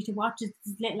cringy to watch his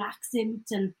little accent,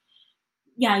 and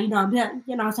yeah, it's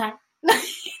like,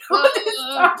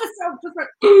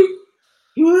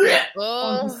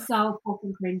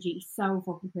 so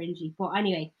fucking cringy. But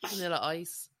anyway, vanilla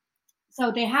ice.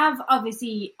 So they have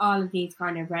obviously all of these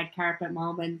kind of red carpet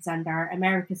moments, and they're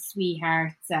America's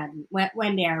sweethearts, and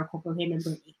when they are a couple, him and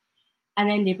Britney, and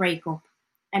then they break up,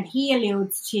 and he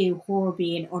alludes to her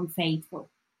being unfaithful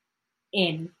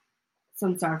in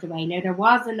some sort of way. Now, there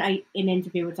was an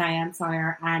interview with Diane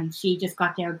Sawyer, and she just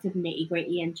got down to the nitty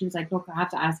gritty, and she was like, look, I have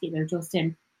to ask you about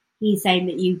Justin. he's saying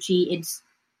that you cheated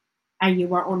and you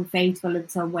were unfaithful in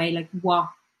some way. Like,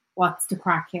 what's the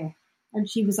crack here? And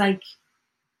she was like,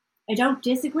 I don't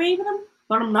disagree with him,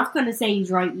 but I'm not going to say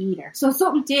he's right either. So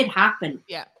something did happen.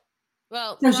 Yeah.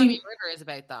 Well, So Robbie Ritter is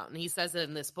about that, and he says it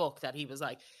in this book that he was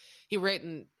like, he wrote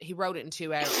it in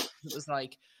 2 hours. It was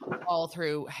like all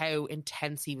through how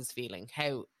intense he was feeling,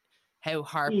 how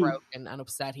heartbroken and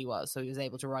upset he was. So he was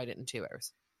able to write it in 2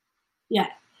 hours. Yeah.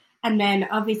 And then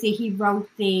obviously he wrote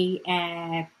the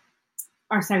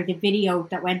video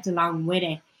that went along with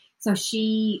it. So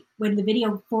when the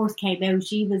video first came out,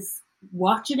 she was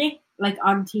watching it like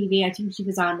on TV. I think she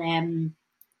was on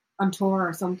tour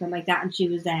or something like that, and she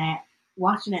was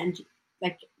watching it, and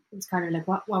it was kind of like,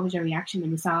 what was your reaction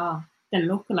when you saw the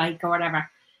lookalike or whatever?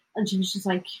 And she was just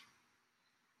like,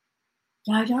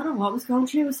 yeah, I don't know what was going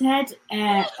through his head.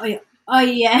 I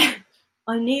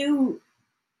knew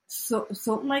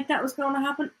something like that was going to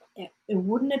happen. It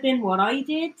wouldn't have been what I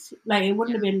did. Like, it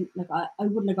wouldn't have been, like, I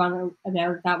wouldn't have gone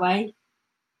about it that way.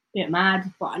 Bit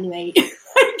mad, but anyway.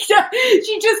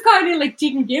 She just kind of, like,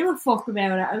 didn't give a fuck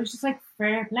about it. I was just like,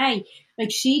 fair play.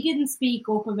 Like, she didn't speak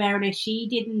up about it. She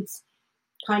didn't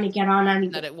kind of get on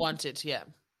anything. That it wanted, yeah.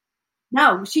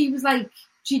 No, she was like,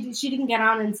 she didn't get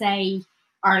on and say,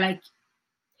 or like,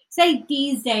 say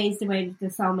these days, the way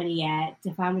there's so many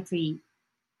defamatory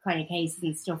kind of cases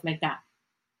and stuff like that.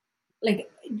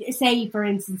 Like, say, for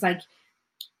instance, like,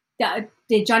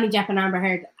 the Johnny Depp and Amber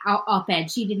Heard op-ed,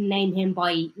 she didn't name him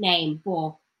by name,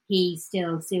 but he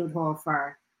still sued her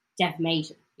for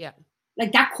defamation. Yeah.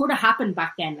 Like, that could have happened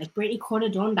back then. Like, Britney could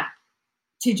have done that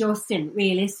to Justin,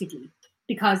 realistically.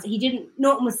 Because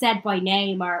nothing was said by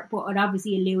name, but it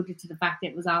obviously alluded to the fact that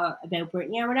it was all about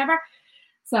Britney or whatever.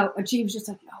 So, and she was just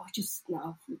like, it's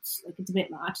a bit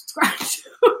mad, it's great.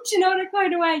 You know, that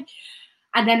kind of way.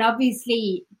 And then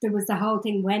obviously there was the whole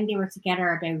thing when they were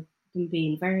together about them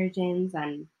being virgins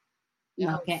and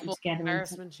not getting together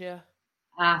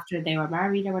after they were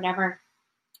married or whatever.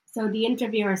 So the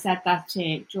interviewer said that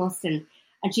to Justin,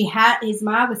 and his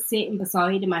ma was sitting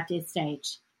beside him at this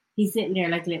stage. He's sitting there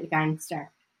like a little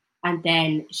gangster. And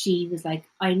then she was like,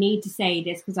 I need to say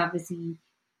this because obviously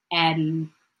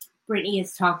Britney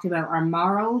has talked about her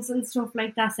morals and stuff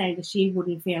like that, saying that she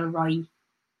wouldn't feel right,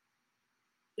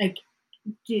 like,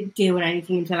 doing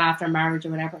anything until after marriage or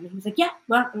whatever. And he was like, yeah,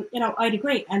 well, I'd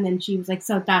agree. And then she was like,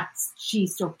 so she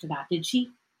stuck to that, did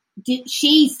she? Did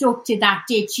she stuck to that,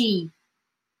 did she?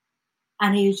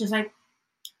 And he was just like,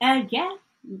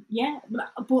 yeah,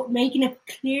 but making it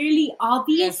clearly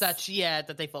obvious that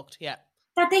they fucked,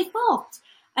 that they fucked.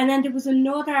 And then there was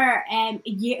another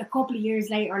a couple of years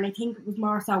later, and I think it was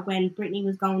more so when Britney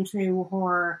was going through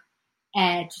her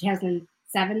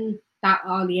 2007, that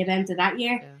all the events of that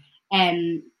year.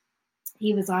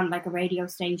 He was on like a radio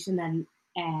station,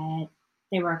 and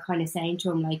they were kind of saying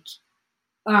to him like,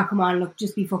 "Oh, come on, look,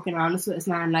 just be fucking honest with us,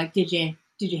 man. Like, did you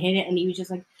hit it?" And he was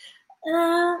just like,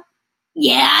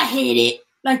 "Yeah, I hit it."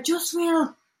 Like, just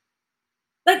real.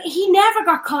 Like, he never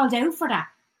got called out for that.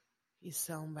 He's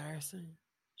so embarrassing.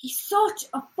 He's such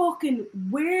a fucking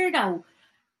weirdo.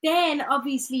 Then,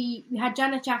 obviously, we had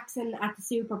Janet Jackson at the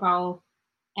Super Bowl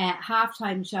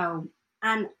halftime show.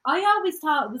 And I always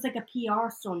thought it was like a PR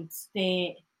stunt.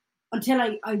 Until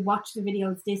I watched the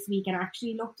videos this week and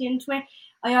actually looked into it,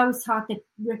 I always thought that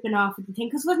ripping off of the thing.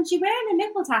 Because wasn't she wearing a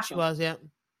nipple tassel? She was, yeah.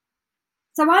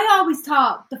 So I always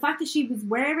thought the fact that she was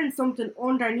wearing something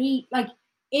underneath, like,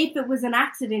 if it was an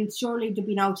accident, surely there'd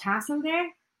be no tassel there.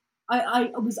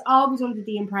 I was always under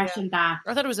the impression that...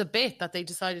 I thought it was a bit that they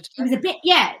decided to... It was a bit,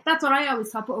 yeah, that's what I always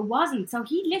thought, but it wasn't. So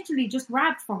he literally just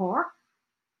grabbed for her.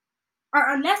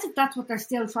 Or unless if that's what they're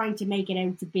still trying to make it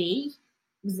out to be,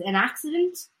 it was an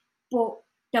accident. But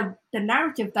the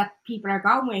narrative that people are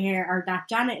going with here, or that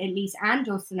Janet at least and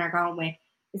Justin are going with,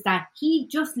 is that he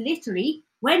just literally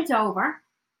went over,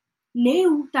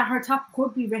 knew that her top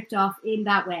could be ripped off in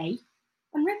that way,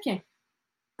 and ripped it.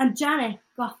 And Janet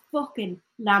got fucking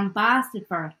lambasted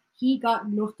for it. He got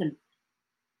nothing.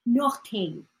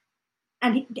 Nothing.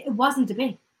 And it wasn't a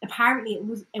bit. Apparently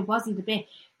it wasn't a bit.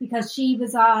 Because she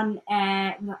was on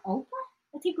Oprah?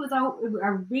 I think it was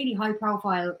a really high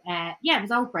profile, it was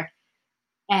Oprah.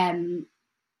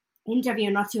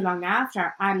 Interview not too long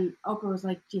after. And Oprah was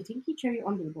like, do you think he threw you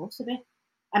under the bus a bit?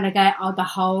 And the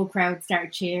whole crowd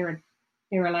started cheering.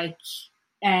 They were like,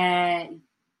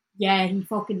 yeah, he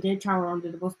fucking did throw her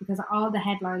under the bus because all the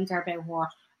headlines are about her.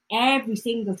 Every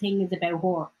single thing is about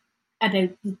her. About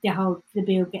the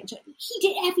bill getting... He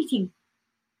did everything.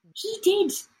 He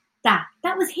did that.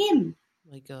 That was him.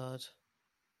 My God.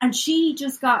 And she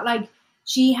just got like...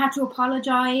 She had to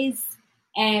apologise.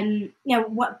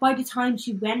 by the time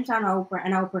she went on Oprah,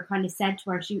 and Oprah kind of said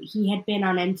to her, he had been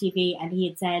on MTV and he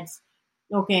had said,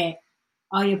 okay,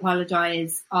 I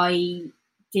apologise, I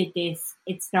did this.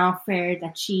 It's not fair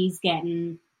that she's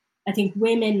getting... I think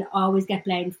women always get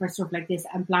blamed for stuff like this,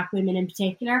 and black women in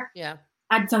particular. Yeah.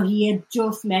 And so he had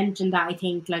just mentioned that, I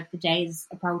think, like, the days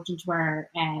approaching to where...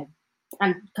 and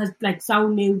because, like, So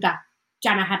knew that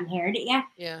Jana hadn't heard it yet.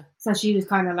 Yeah. So she was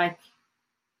kind of like,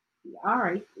 all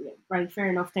right, fair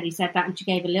enough that he said that, and she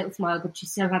gave a little smile, but she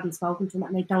still hadn't spoken to him,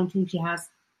 and I don't think she has.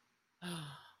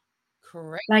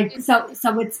 Correct. Like, so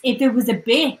it's, if it was a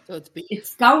bit, so it's beef.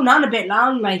 It's going on a bit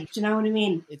long, like, do you know what I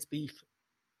mean? It's beef.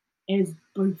 It's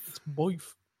beef. It's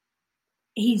beef.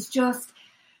 He's just,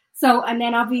 so, and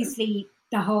then obviously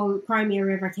the whole Crimea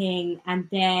River thing, and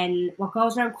then What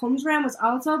Goes Around Comes Around was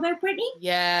also about Britney.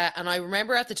 Yeah, and I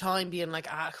remember at the time being like,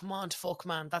 come on, fuck,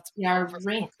 man, that's for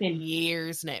ripping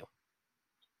years now.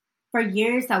 For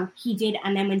years, though, he did,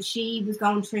 and then when she was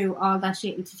going through all that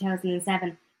shit in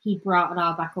 2007, he brought it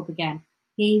all back up again.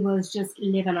 He was just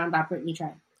living on that Britney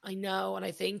train. I know, and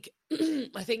I think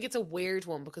it's a weird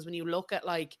one, because when you look at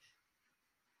like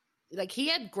he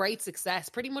had great success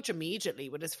pretty much immediately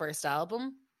with his first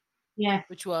album. Yeah.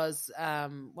 Which was,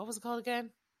 what was it called again?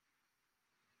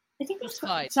 I think it was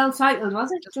self-titled,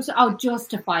 was it?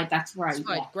 Justified, that's right.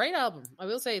 Justified. Yeah. Great album. I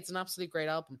will say it's an absolutely great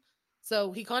album.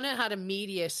 So he kind of had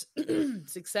immediate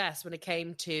success when it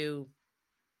came to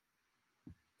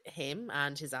him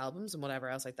and his albums and whatever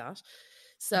else like that.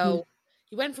 So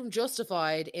he went from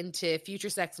Justified into Future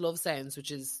Sex Love Sounds,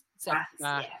 which is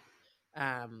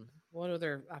what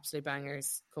other absolute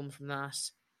bangers come from that?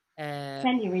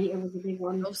 Senorita was a big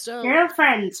one. Stone.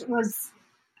 Girlfriend was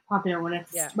a popular one.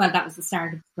 Well, that was the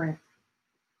start of the career.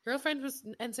 Girlfriend was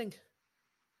NSYNC.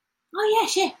 Oh yeah,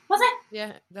 shit. Was it?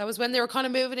 Yeah, that was when they were kind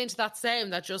of moving into that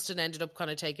sound that Justin ended up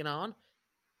kind of taking on.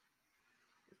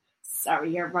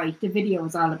 Sorry, you're right. The video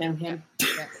was all about him.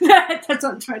 Yeah. That's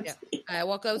what I'm trying to say.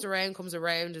 What Goes Around Comes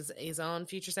Around is on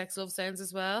Future Sex Love Sounds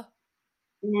as well.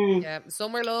 Yeah,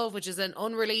 Summer Love, which is an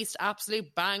unreleased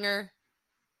absolute banger.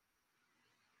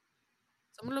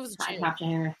 Summer Love is a tune. I'd have to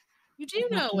hear it. You do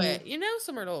know it. You know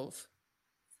Summer Love.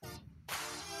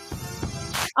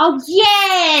 Oh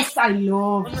yes, I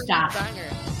love that. Banger.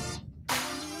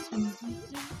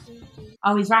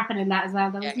 Oh, he's rapping in that as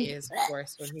well, though. Yeah, he is, of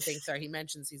course. When he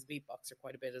mentions he's a beatboxer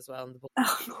quite a bit as well in the book.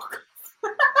 Oh,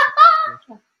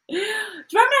 do you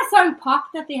remember that song Pop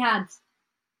that they had?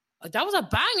 That was a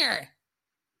banger.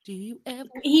 Do you ever?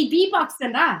 He beatboxed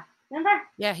in that. Remember?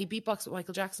 Yeah, he beatboxed with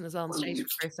Michael Jackson as well on stage for the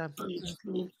first time.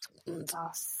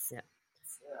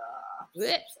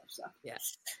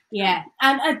 Yeah.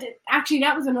 And actually,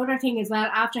 that was another thing as well.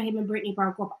 After him and Britney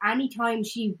broke up, anytime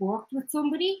she worked with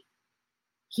somebody,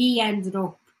 he ended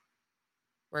up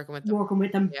working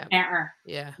with them better.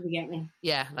 Yeah. You get me?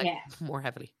 Yeah, more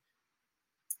heavily.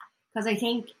 Because I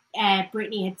think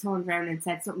Britney had turned around and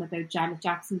said something about Janet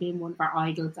Jackson being one of her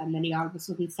idols, and then he all of a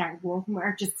sudden started working with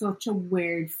her. Just such a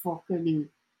weird fucking...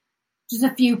 Just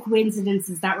a few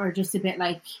coincidences that were just a bit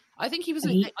like... I think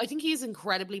he's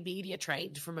incredibly media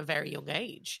trained from a very young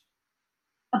age.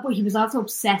 But he was also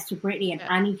obsessed with Britney, and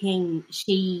anything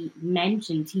she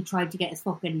mentioned, he tried to get his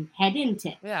fucking head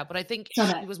into. Yeah, but I think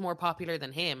she was more popular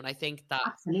than him, and I think that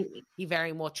absolutely he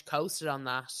very much coasted on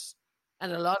that.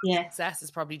 And a lot of success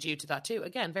is probably due to that too.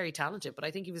 Again, very talented, but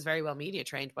I think he was very well media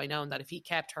trained by knowing that if he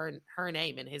kept her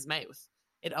name in his mouth,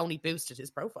 it only boosted his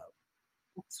profile.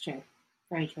 That's true.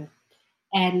 Very true.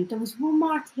 And there was one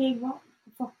more thing. What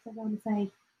the fuck was I going to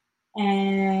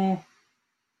say?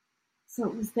 So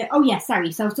it was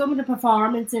So some of the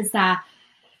performances that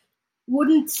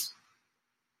wouldn't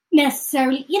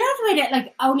necessarily, you know, the way that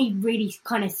like only really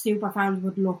kind of super fans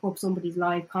would look up somebody's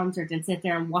live concert and sit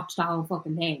there and watch the whole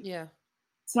fucking thing. Yeah.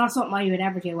 It's not something I would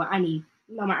ever do with any,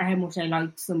 no matter how much I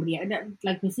liked somebody.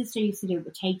 Like my sister used to do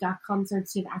with Take That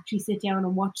concerts, she'd actually sit down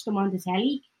and watch them on the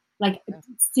telly. Like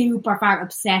super fan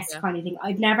obsessed kind of thing.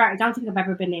 I don't think I've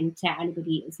ever been into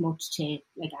anybody as much to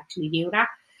like actually do that.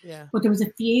 Yeah. But there was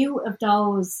a few of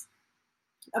those,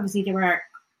 obviously they were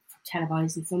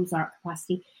televised in some sort of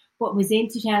capacity, but it was in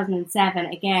 2007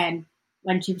 again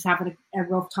when she was having a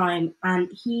rough time, and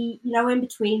he, you know, in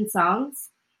between songs,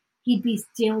 he'd be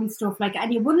doing stuff like,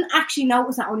 and you wouldn't actually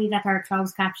notice it, only that they're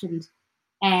closed captioned.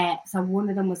 So one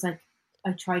of them was like,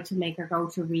 I tried to make her go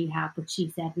to rehab, but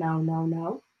she said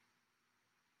no.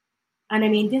 And I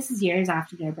mean, this is years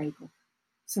after their breakup.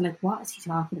 So like, what is he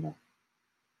talking about?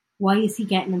 Why is he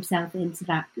getting himself into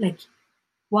that? Like,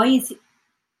 why?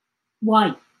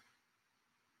 What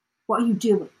are you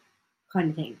doing?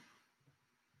 Kind of thing.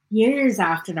 Years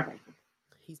after the breakup.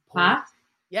 He's poor.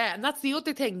 Yeah, and that's the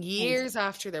other thing. Years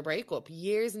after their breakup,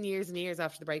 years and years and years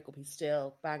after the breakup, he's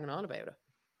still banging on about it.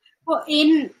 But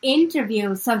in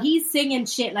interviews, so he's singing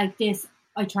shit like this.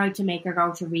 I tried to make her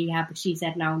go to rehab, but she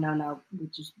said no,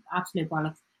 which is absolute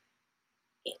bollocks.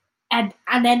 And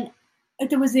then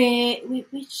there was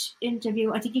which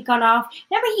interview? I think he got off.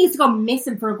 Remember, he used to go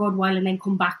missing for a good while and then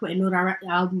come back with another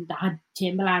album that had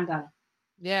Timberland on it.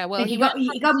 Yeah, well, like he got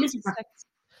missing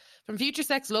from Future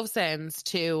Sex Love Sounds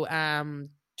to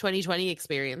 2020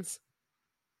 Experience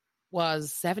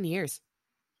was 7 years.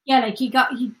 Yeah, like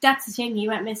that's the thing, he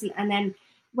went missing, and then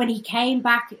when he came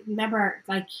back, remember,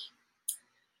 like,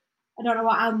 I don't know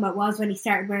what album it was when he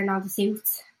started wearing all the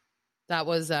suits. That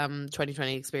was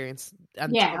 2020 Experience.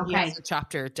 And yeah, he okay. has a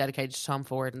chapter dedicated to Tom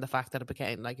Ford and the fact that it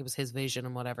became, like, it was his vision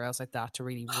and whatever else like that to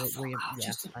really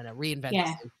reinvent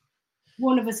yeah.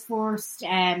 One of his first,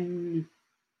 or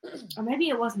maybe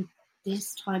it wasn't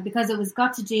this time, because it was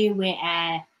got to do with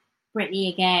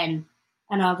Britney again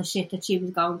and all the shit that she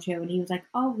was going through, and he was like,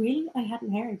 "Oh, really? I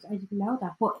hadn't heard. I didn't know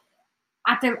that." But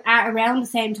at around the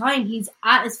same time, he's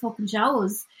at his fucking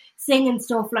shows singing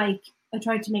stuff like, "I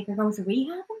tried to make her go to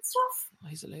rehab" and stuff. Oh,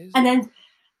 he's a loser. And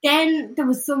then there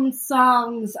was some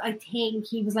songs, I think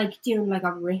he was like doing like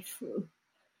a riff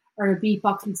or a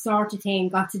beatboxing sort of thing,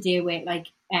 got to do with like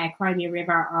Cry Me a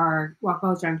River or What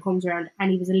Goes Around Comes Around,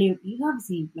 and he was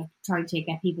obviously like trying to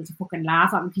get people to fucking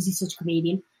laugh at him because he's such a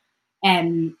comedian.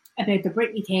 About the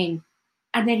Britney thing,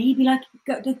 and then he'd be like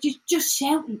just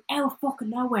shouting out of fucking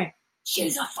nowhere,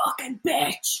 "She's a fucking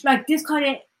bitch," like this kind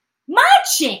of mad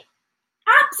shit,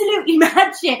 absolutely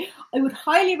mad shit. I would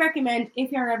highly recommend,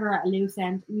 if you're ever at a loose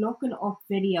end, looking up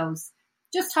videos.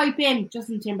 Just type in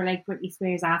Justin Timberlake Britney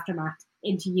Spears Aftermath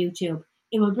into YouTube.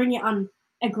 It will bring you on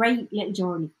a great little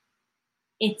journey.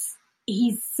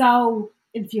 He's so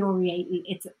infuriating.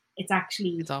 It's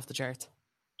actually, it's off the charts.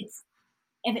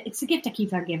 It's a gift that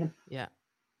keeps on giving. Yeah.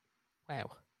 Wow.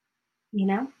 You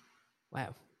know?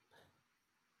 Wow.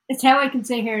 It's how I can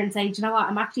sit here and say, do you know what?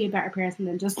 I'm actually a better person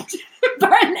than just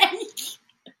Timberlake.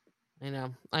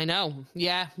 I know.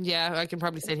 Yeah. I can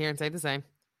probably sit here and say the same.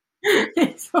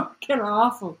 It's fucking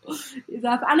awful. And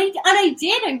I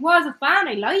did. I was a fan.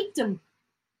 I liked him.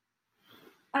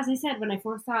 As I said, when I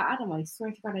first saw Adam, I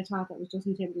swear to God, I thought that was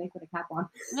Justin Timberlake with a cap on.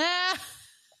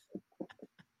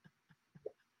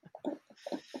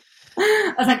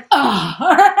 I was like, oh.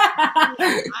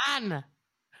 Man.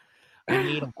 I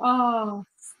need him. Oh,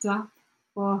 stop.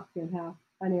 Fucking hell.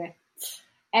 Anyway.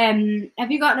 Have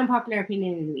you got an unpopular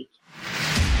opinion of the week?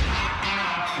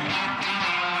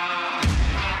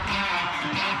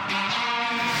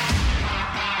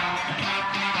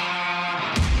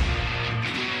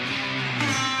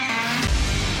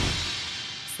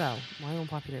 So, my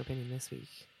unpopular opinion this week.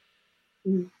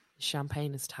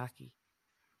 Champagne is tacky.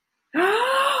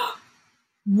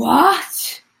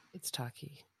 What? It's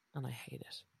tacky, and I hate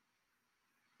it.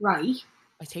 Right.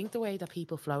 I think the way that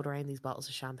people float around these bottles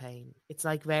of champagne, it's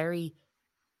like very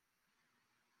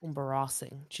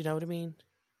embarrassing. Do you know what I mean?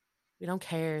 We don't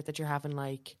care that you're having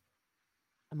like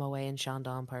a Moet and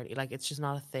Chandon party. Like, it's just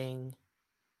not a thing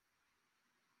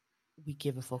we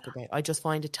give a fuck about. I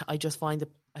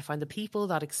find the people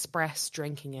that express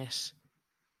drinking it,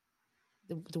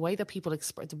 the way that people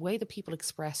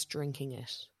express drinking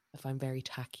it, I find very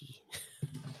tacky.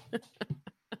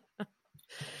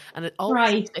 And it always,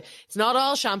 right. It's not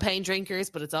all champagne drinkers,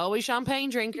 but it's always champagne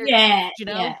drinkers. Yeah, you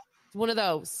know, yeah. It's one of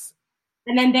those.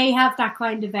 And then they have that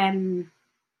kind of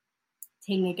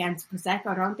thing against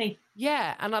Prosecco, don't they?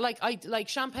 Yeah, and I like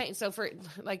champagne. So for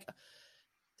like,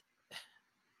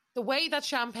 the way that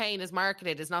champagne is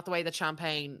marketed is not the way that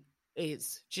champagne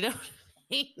is. Do you know what I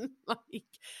mean? Like,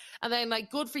 and then like,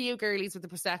 good for you girlies with the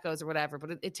Prosecco's or whatever,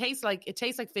 but it tastes like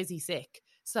fizzy sick.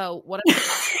 So whatever.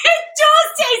 It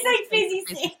does taste like fizzy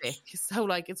sick. So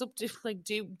like, it's up to like,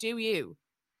 do you? Do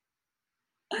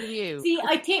you? See,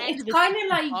 I think it's kind of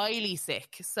like highly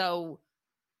sick, so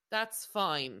that's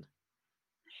fine.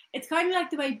 It's kind of like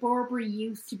the way Burberry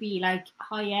used to be like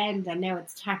high end, and now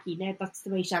it's tacky. Now that's the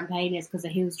way champagne is because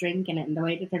of who's drinking it and the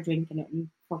way that they're drinking it and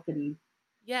fucking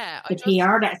the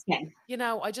PR that's getting. You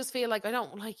know, I just feel like I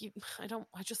don't like you.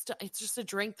 It's just a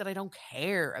drink that I don't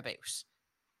care about.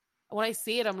 When I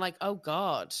see it, I'm like, oh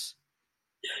God.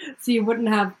 So you wouldn't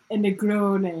have a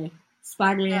Negroni,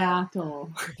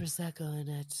 Spagliato. Prosecco in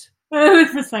it.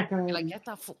 Prosecco. Like, get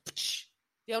that.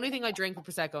 The only thing I drink with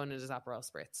Prosecco in it is Aperol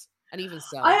Spritz. And even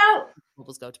so, I know.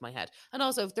 Bubbles go to my head. And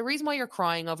also, the reason why you're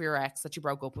crying over your ex that you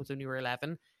broke up with when you were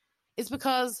 11 is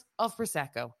because of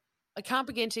Prosecco. I can't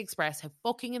begin to express how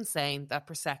fucking insane that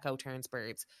Prosecco turns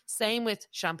birds. Same with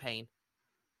champagne.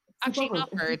 Actually,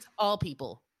 not birds, all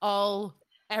people. All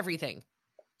everything.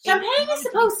 Champagne is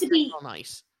supposed to be all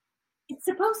night. It's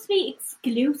supposed to be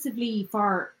exclusively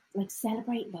for like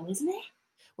celebrating, though, isn't it?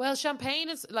 Well, champagne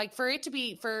is like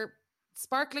for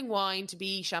sparkling wine to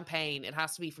be champagne, it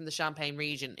has to be from the Champagne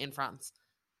region in France,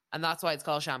 and that's why it's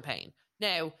called champagne.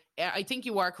 Now, I think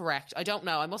you are correct. I don't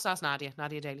know. I must ask Nadia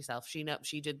Daily Self. She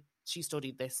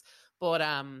studied this, but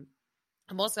I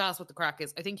must ask what the crack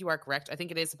is. I think you are correct. I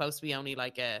think it is supposed to be only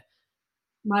like a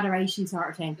moderation sort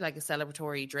of thing, like a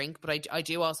celebratory drink. But I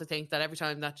do also think that every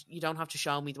time that you don't have to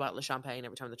show me the bottle of champagne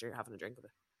every time that you're having a drink of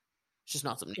it. It's just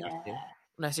not something you have to do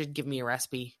unless you're giving me a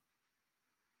recipe.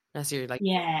 Unless you're like,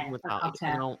 I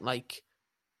don't like.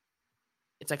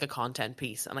 It's like a content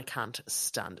piece, and I can't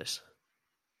stand it.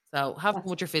 So have fun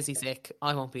with your fizzy sick.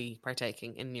 I won't be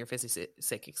partaking in your fizzy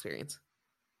sick experience.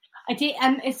 I think,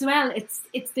 and as well,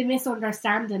 it's the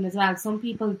misunderstanding as well. Some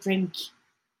people drink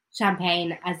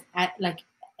champagne as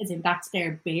in that's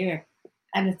their beer,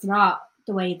 and it's not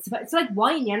the way it's like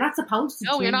wine. You're not supposed to.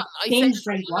 No, you're not.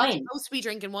 Drink wine. You're supposed to be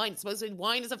drinking wine. It's supposed to be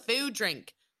wine is a food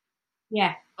drink.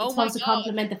 Yeah, it's supposed to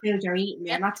complement the food you're eating.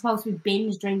 You're not supposed to be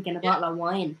binge drinking a bottle of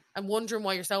wine. I'm wondering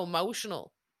why you're so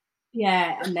emotional.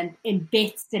 Yeah, and then in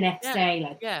bits the next day.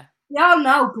 Like, we all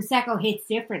know Prosecco hits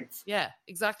different. Yeah,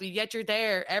 exactly. Yet you're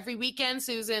there every weekend,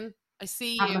 Susan. I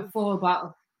see having you. A full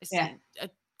bottle. I see a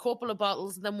couple of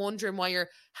bottles, and then wondering why you're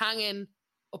hanging,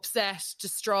 upset,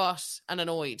 distraught, and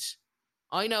annoyed.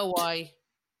 I know why.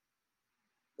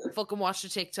 Fucking watched a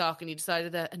TikTok and you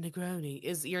decided that a Negroni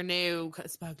is your new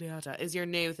spagliata, is your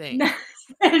new thing. No,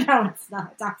 it's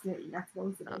not. It's absolutely not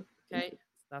supposed to be. Okay,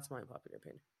 that's my unpopular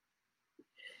opinion.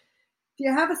 Do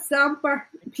you have a stamper?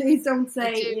 Please don't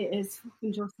say it is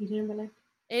fucking Justin Timberlake.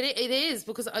 It is,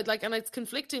 because I like, and it's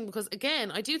conflicting because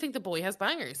again, I do think the boy has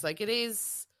bangers. Like, it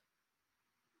is.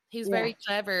 He's very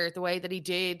clever, the way that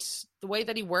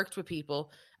he worked with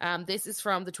people. This is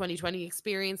from the 2020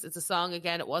 experience. It's a song,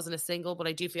 again, it wasn't a single, but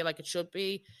I do feel like it should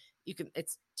be.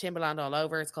 It's Timberland all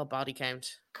over. It's called Body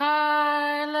Count.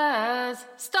 Carla's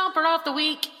Stomper of the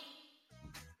Week.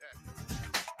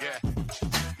 Yeah.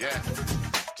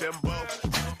 Timbo.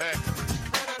 Hey.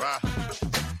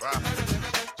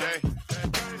 Jay.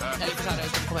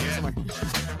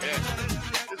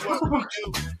 This is what we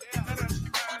do.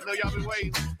 I know y'all been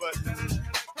waiting, but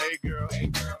hey girl,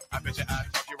 I bet your I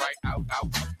talk you right out.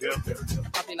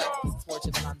 Probably like more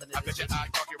Timberland than it is. I bet your I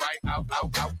talk you right out.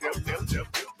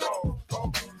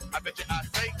 I bet your I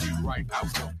say you right out.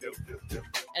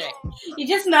 Anyway. You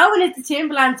just know when it's a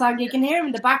Timberland song, you can hear him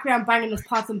in the background banging his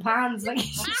pots and pans. Like,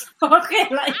 he's just fucking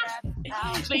like.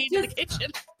 Clean in the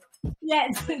kitchen. Yeah,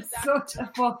 it's such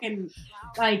a fucking,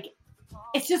 like,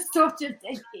 it's just such a,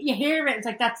 you hear it, it's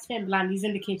like, that's Timberland, he's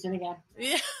in the kitchen again.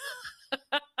 Yeah.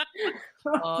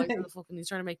 He's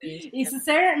trying to make me. It's a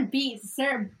certain beat, it's a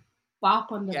certain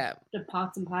bop on the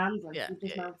pots and pans. Like,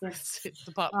 it's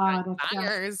the pot and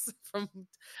bangers from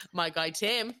my guy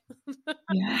Tim.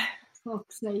 Yeah,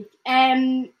 fuck's sake.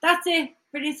 That's it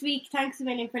for this week. Thanks a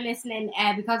million for listening.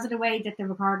 Because of the way that the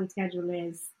recording schedule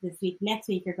is this week, next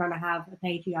week you're going to have a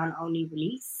Patreon only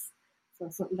release. So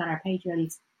something that our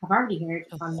patrons have already heard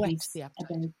on about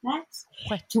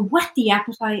that. To whet the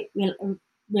appetite,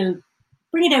 we'll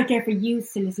bring it out there for you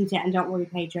to listen to, and don't worry,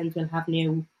 patrons will have a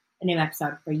new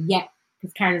episode for you,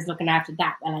 because Carla's looking after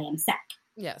that while I am sick.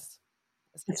 Yes.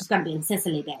 It's just going to be in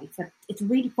Sicily then. So it's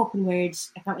really fucking weird.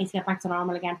 I can't wait to get back to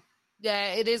normal again.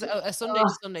 Yeah, it is. A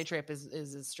Sunday trip is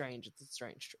strange. It's a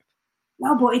strange trip.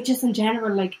 No, but it just in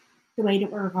general, like the way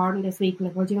that we're recording this week,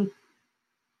 like we're doing,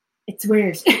 it's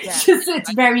weird.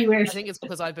 It's very weird. I think it's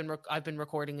because I've been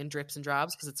recording in drips and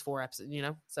drabs because it's 4 episodes,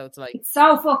 so it's like, it's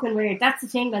so fucking weird. That's the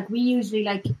thing. Like, we usually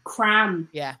like cram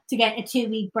to get a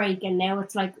 2-week break, and now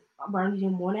it's like we're only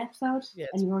doing 1 episode,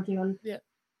 and you're doing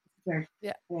weird.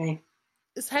 Yeah. Anyway,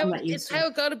 it's how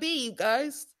it gotta be, you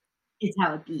guys. It's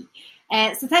how it be.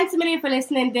 So thanks a million for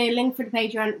listening. The link for the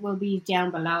Patreon will be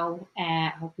down below.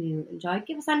 Hope you enjoyed.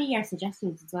 Give us any of your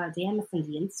suggestions as well. DM us on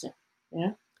the Insta.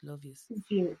 Yeah, love you.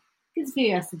 Give us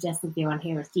your suggestions if you want to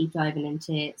hear us deep diving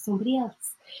into somebody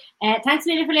else. Thanks a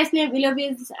million for listening. We love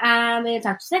you, and we'll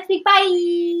talk to you next week.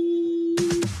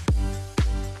 Bye.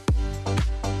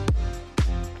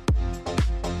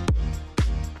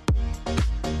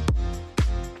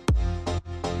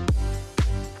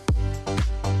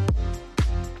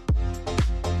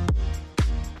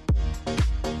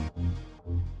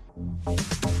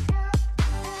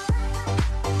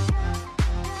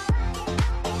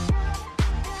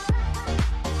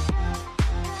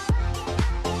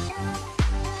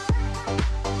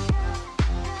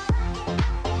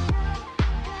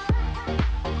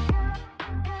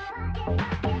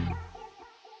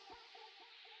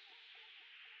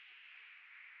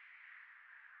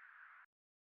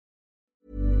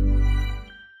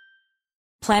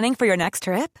 Planning for your next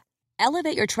trip?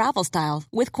 Elevate your travel style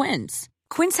with Quince.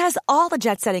 Quince has all the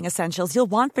jet-setting essentials you'll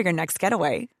want for your next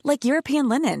getaway, like European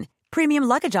linen, premium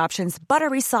luggage options,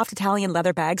 buttery soft Italian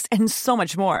leather bags, and so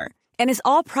much more. And is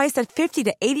all priced at 50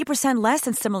 to 80% less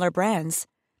than similar brands.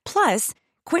 Plus,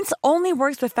 Quince only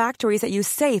works with factories that use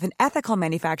safe and ethical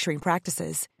manufacturing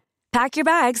practices. Pack your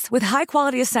bags with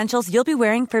high-quality essentials you'll be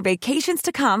wearing for vacations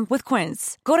to come with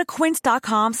Quince. Go to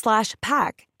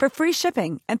quince.com/pack for free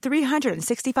shipping and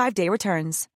 365-day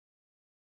returns.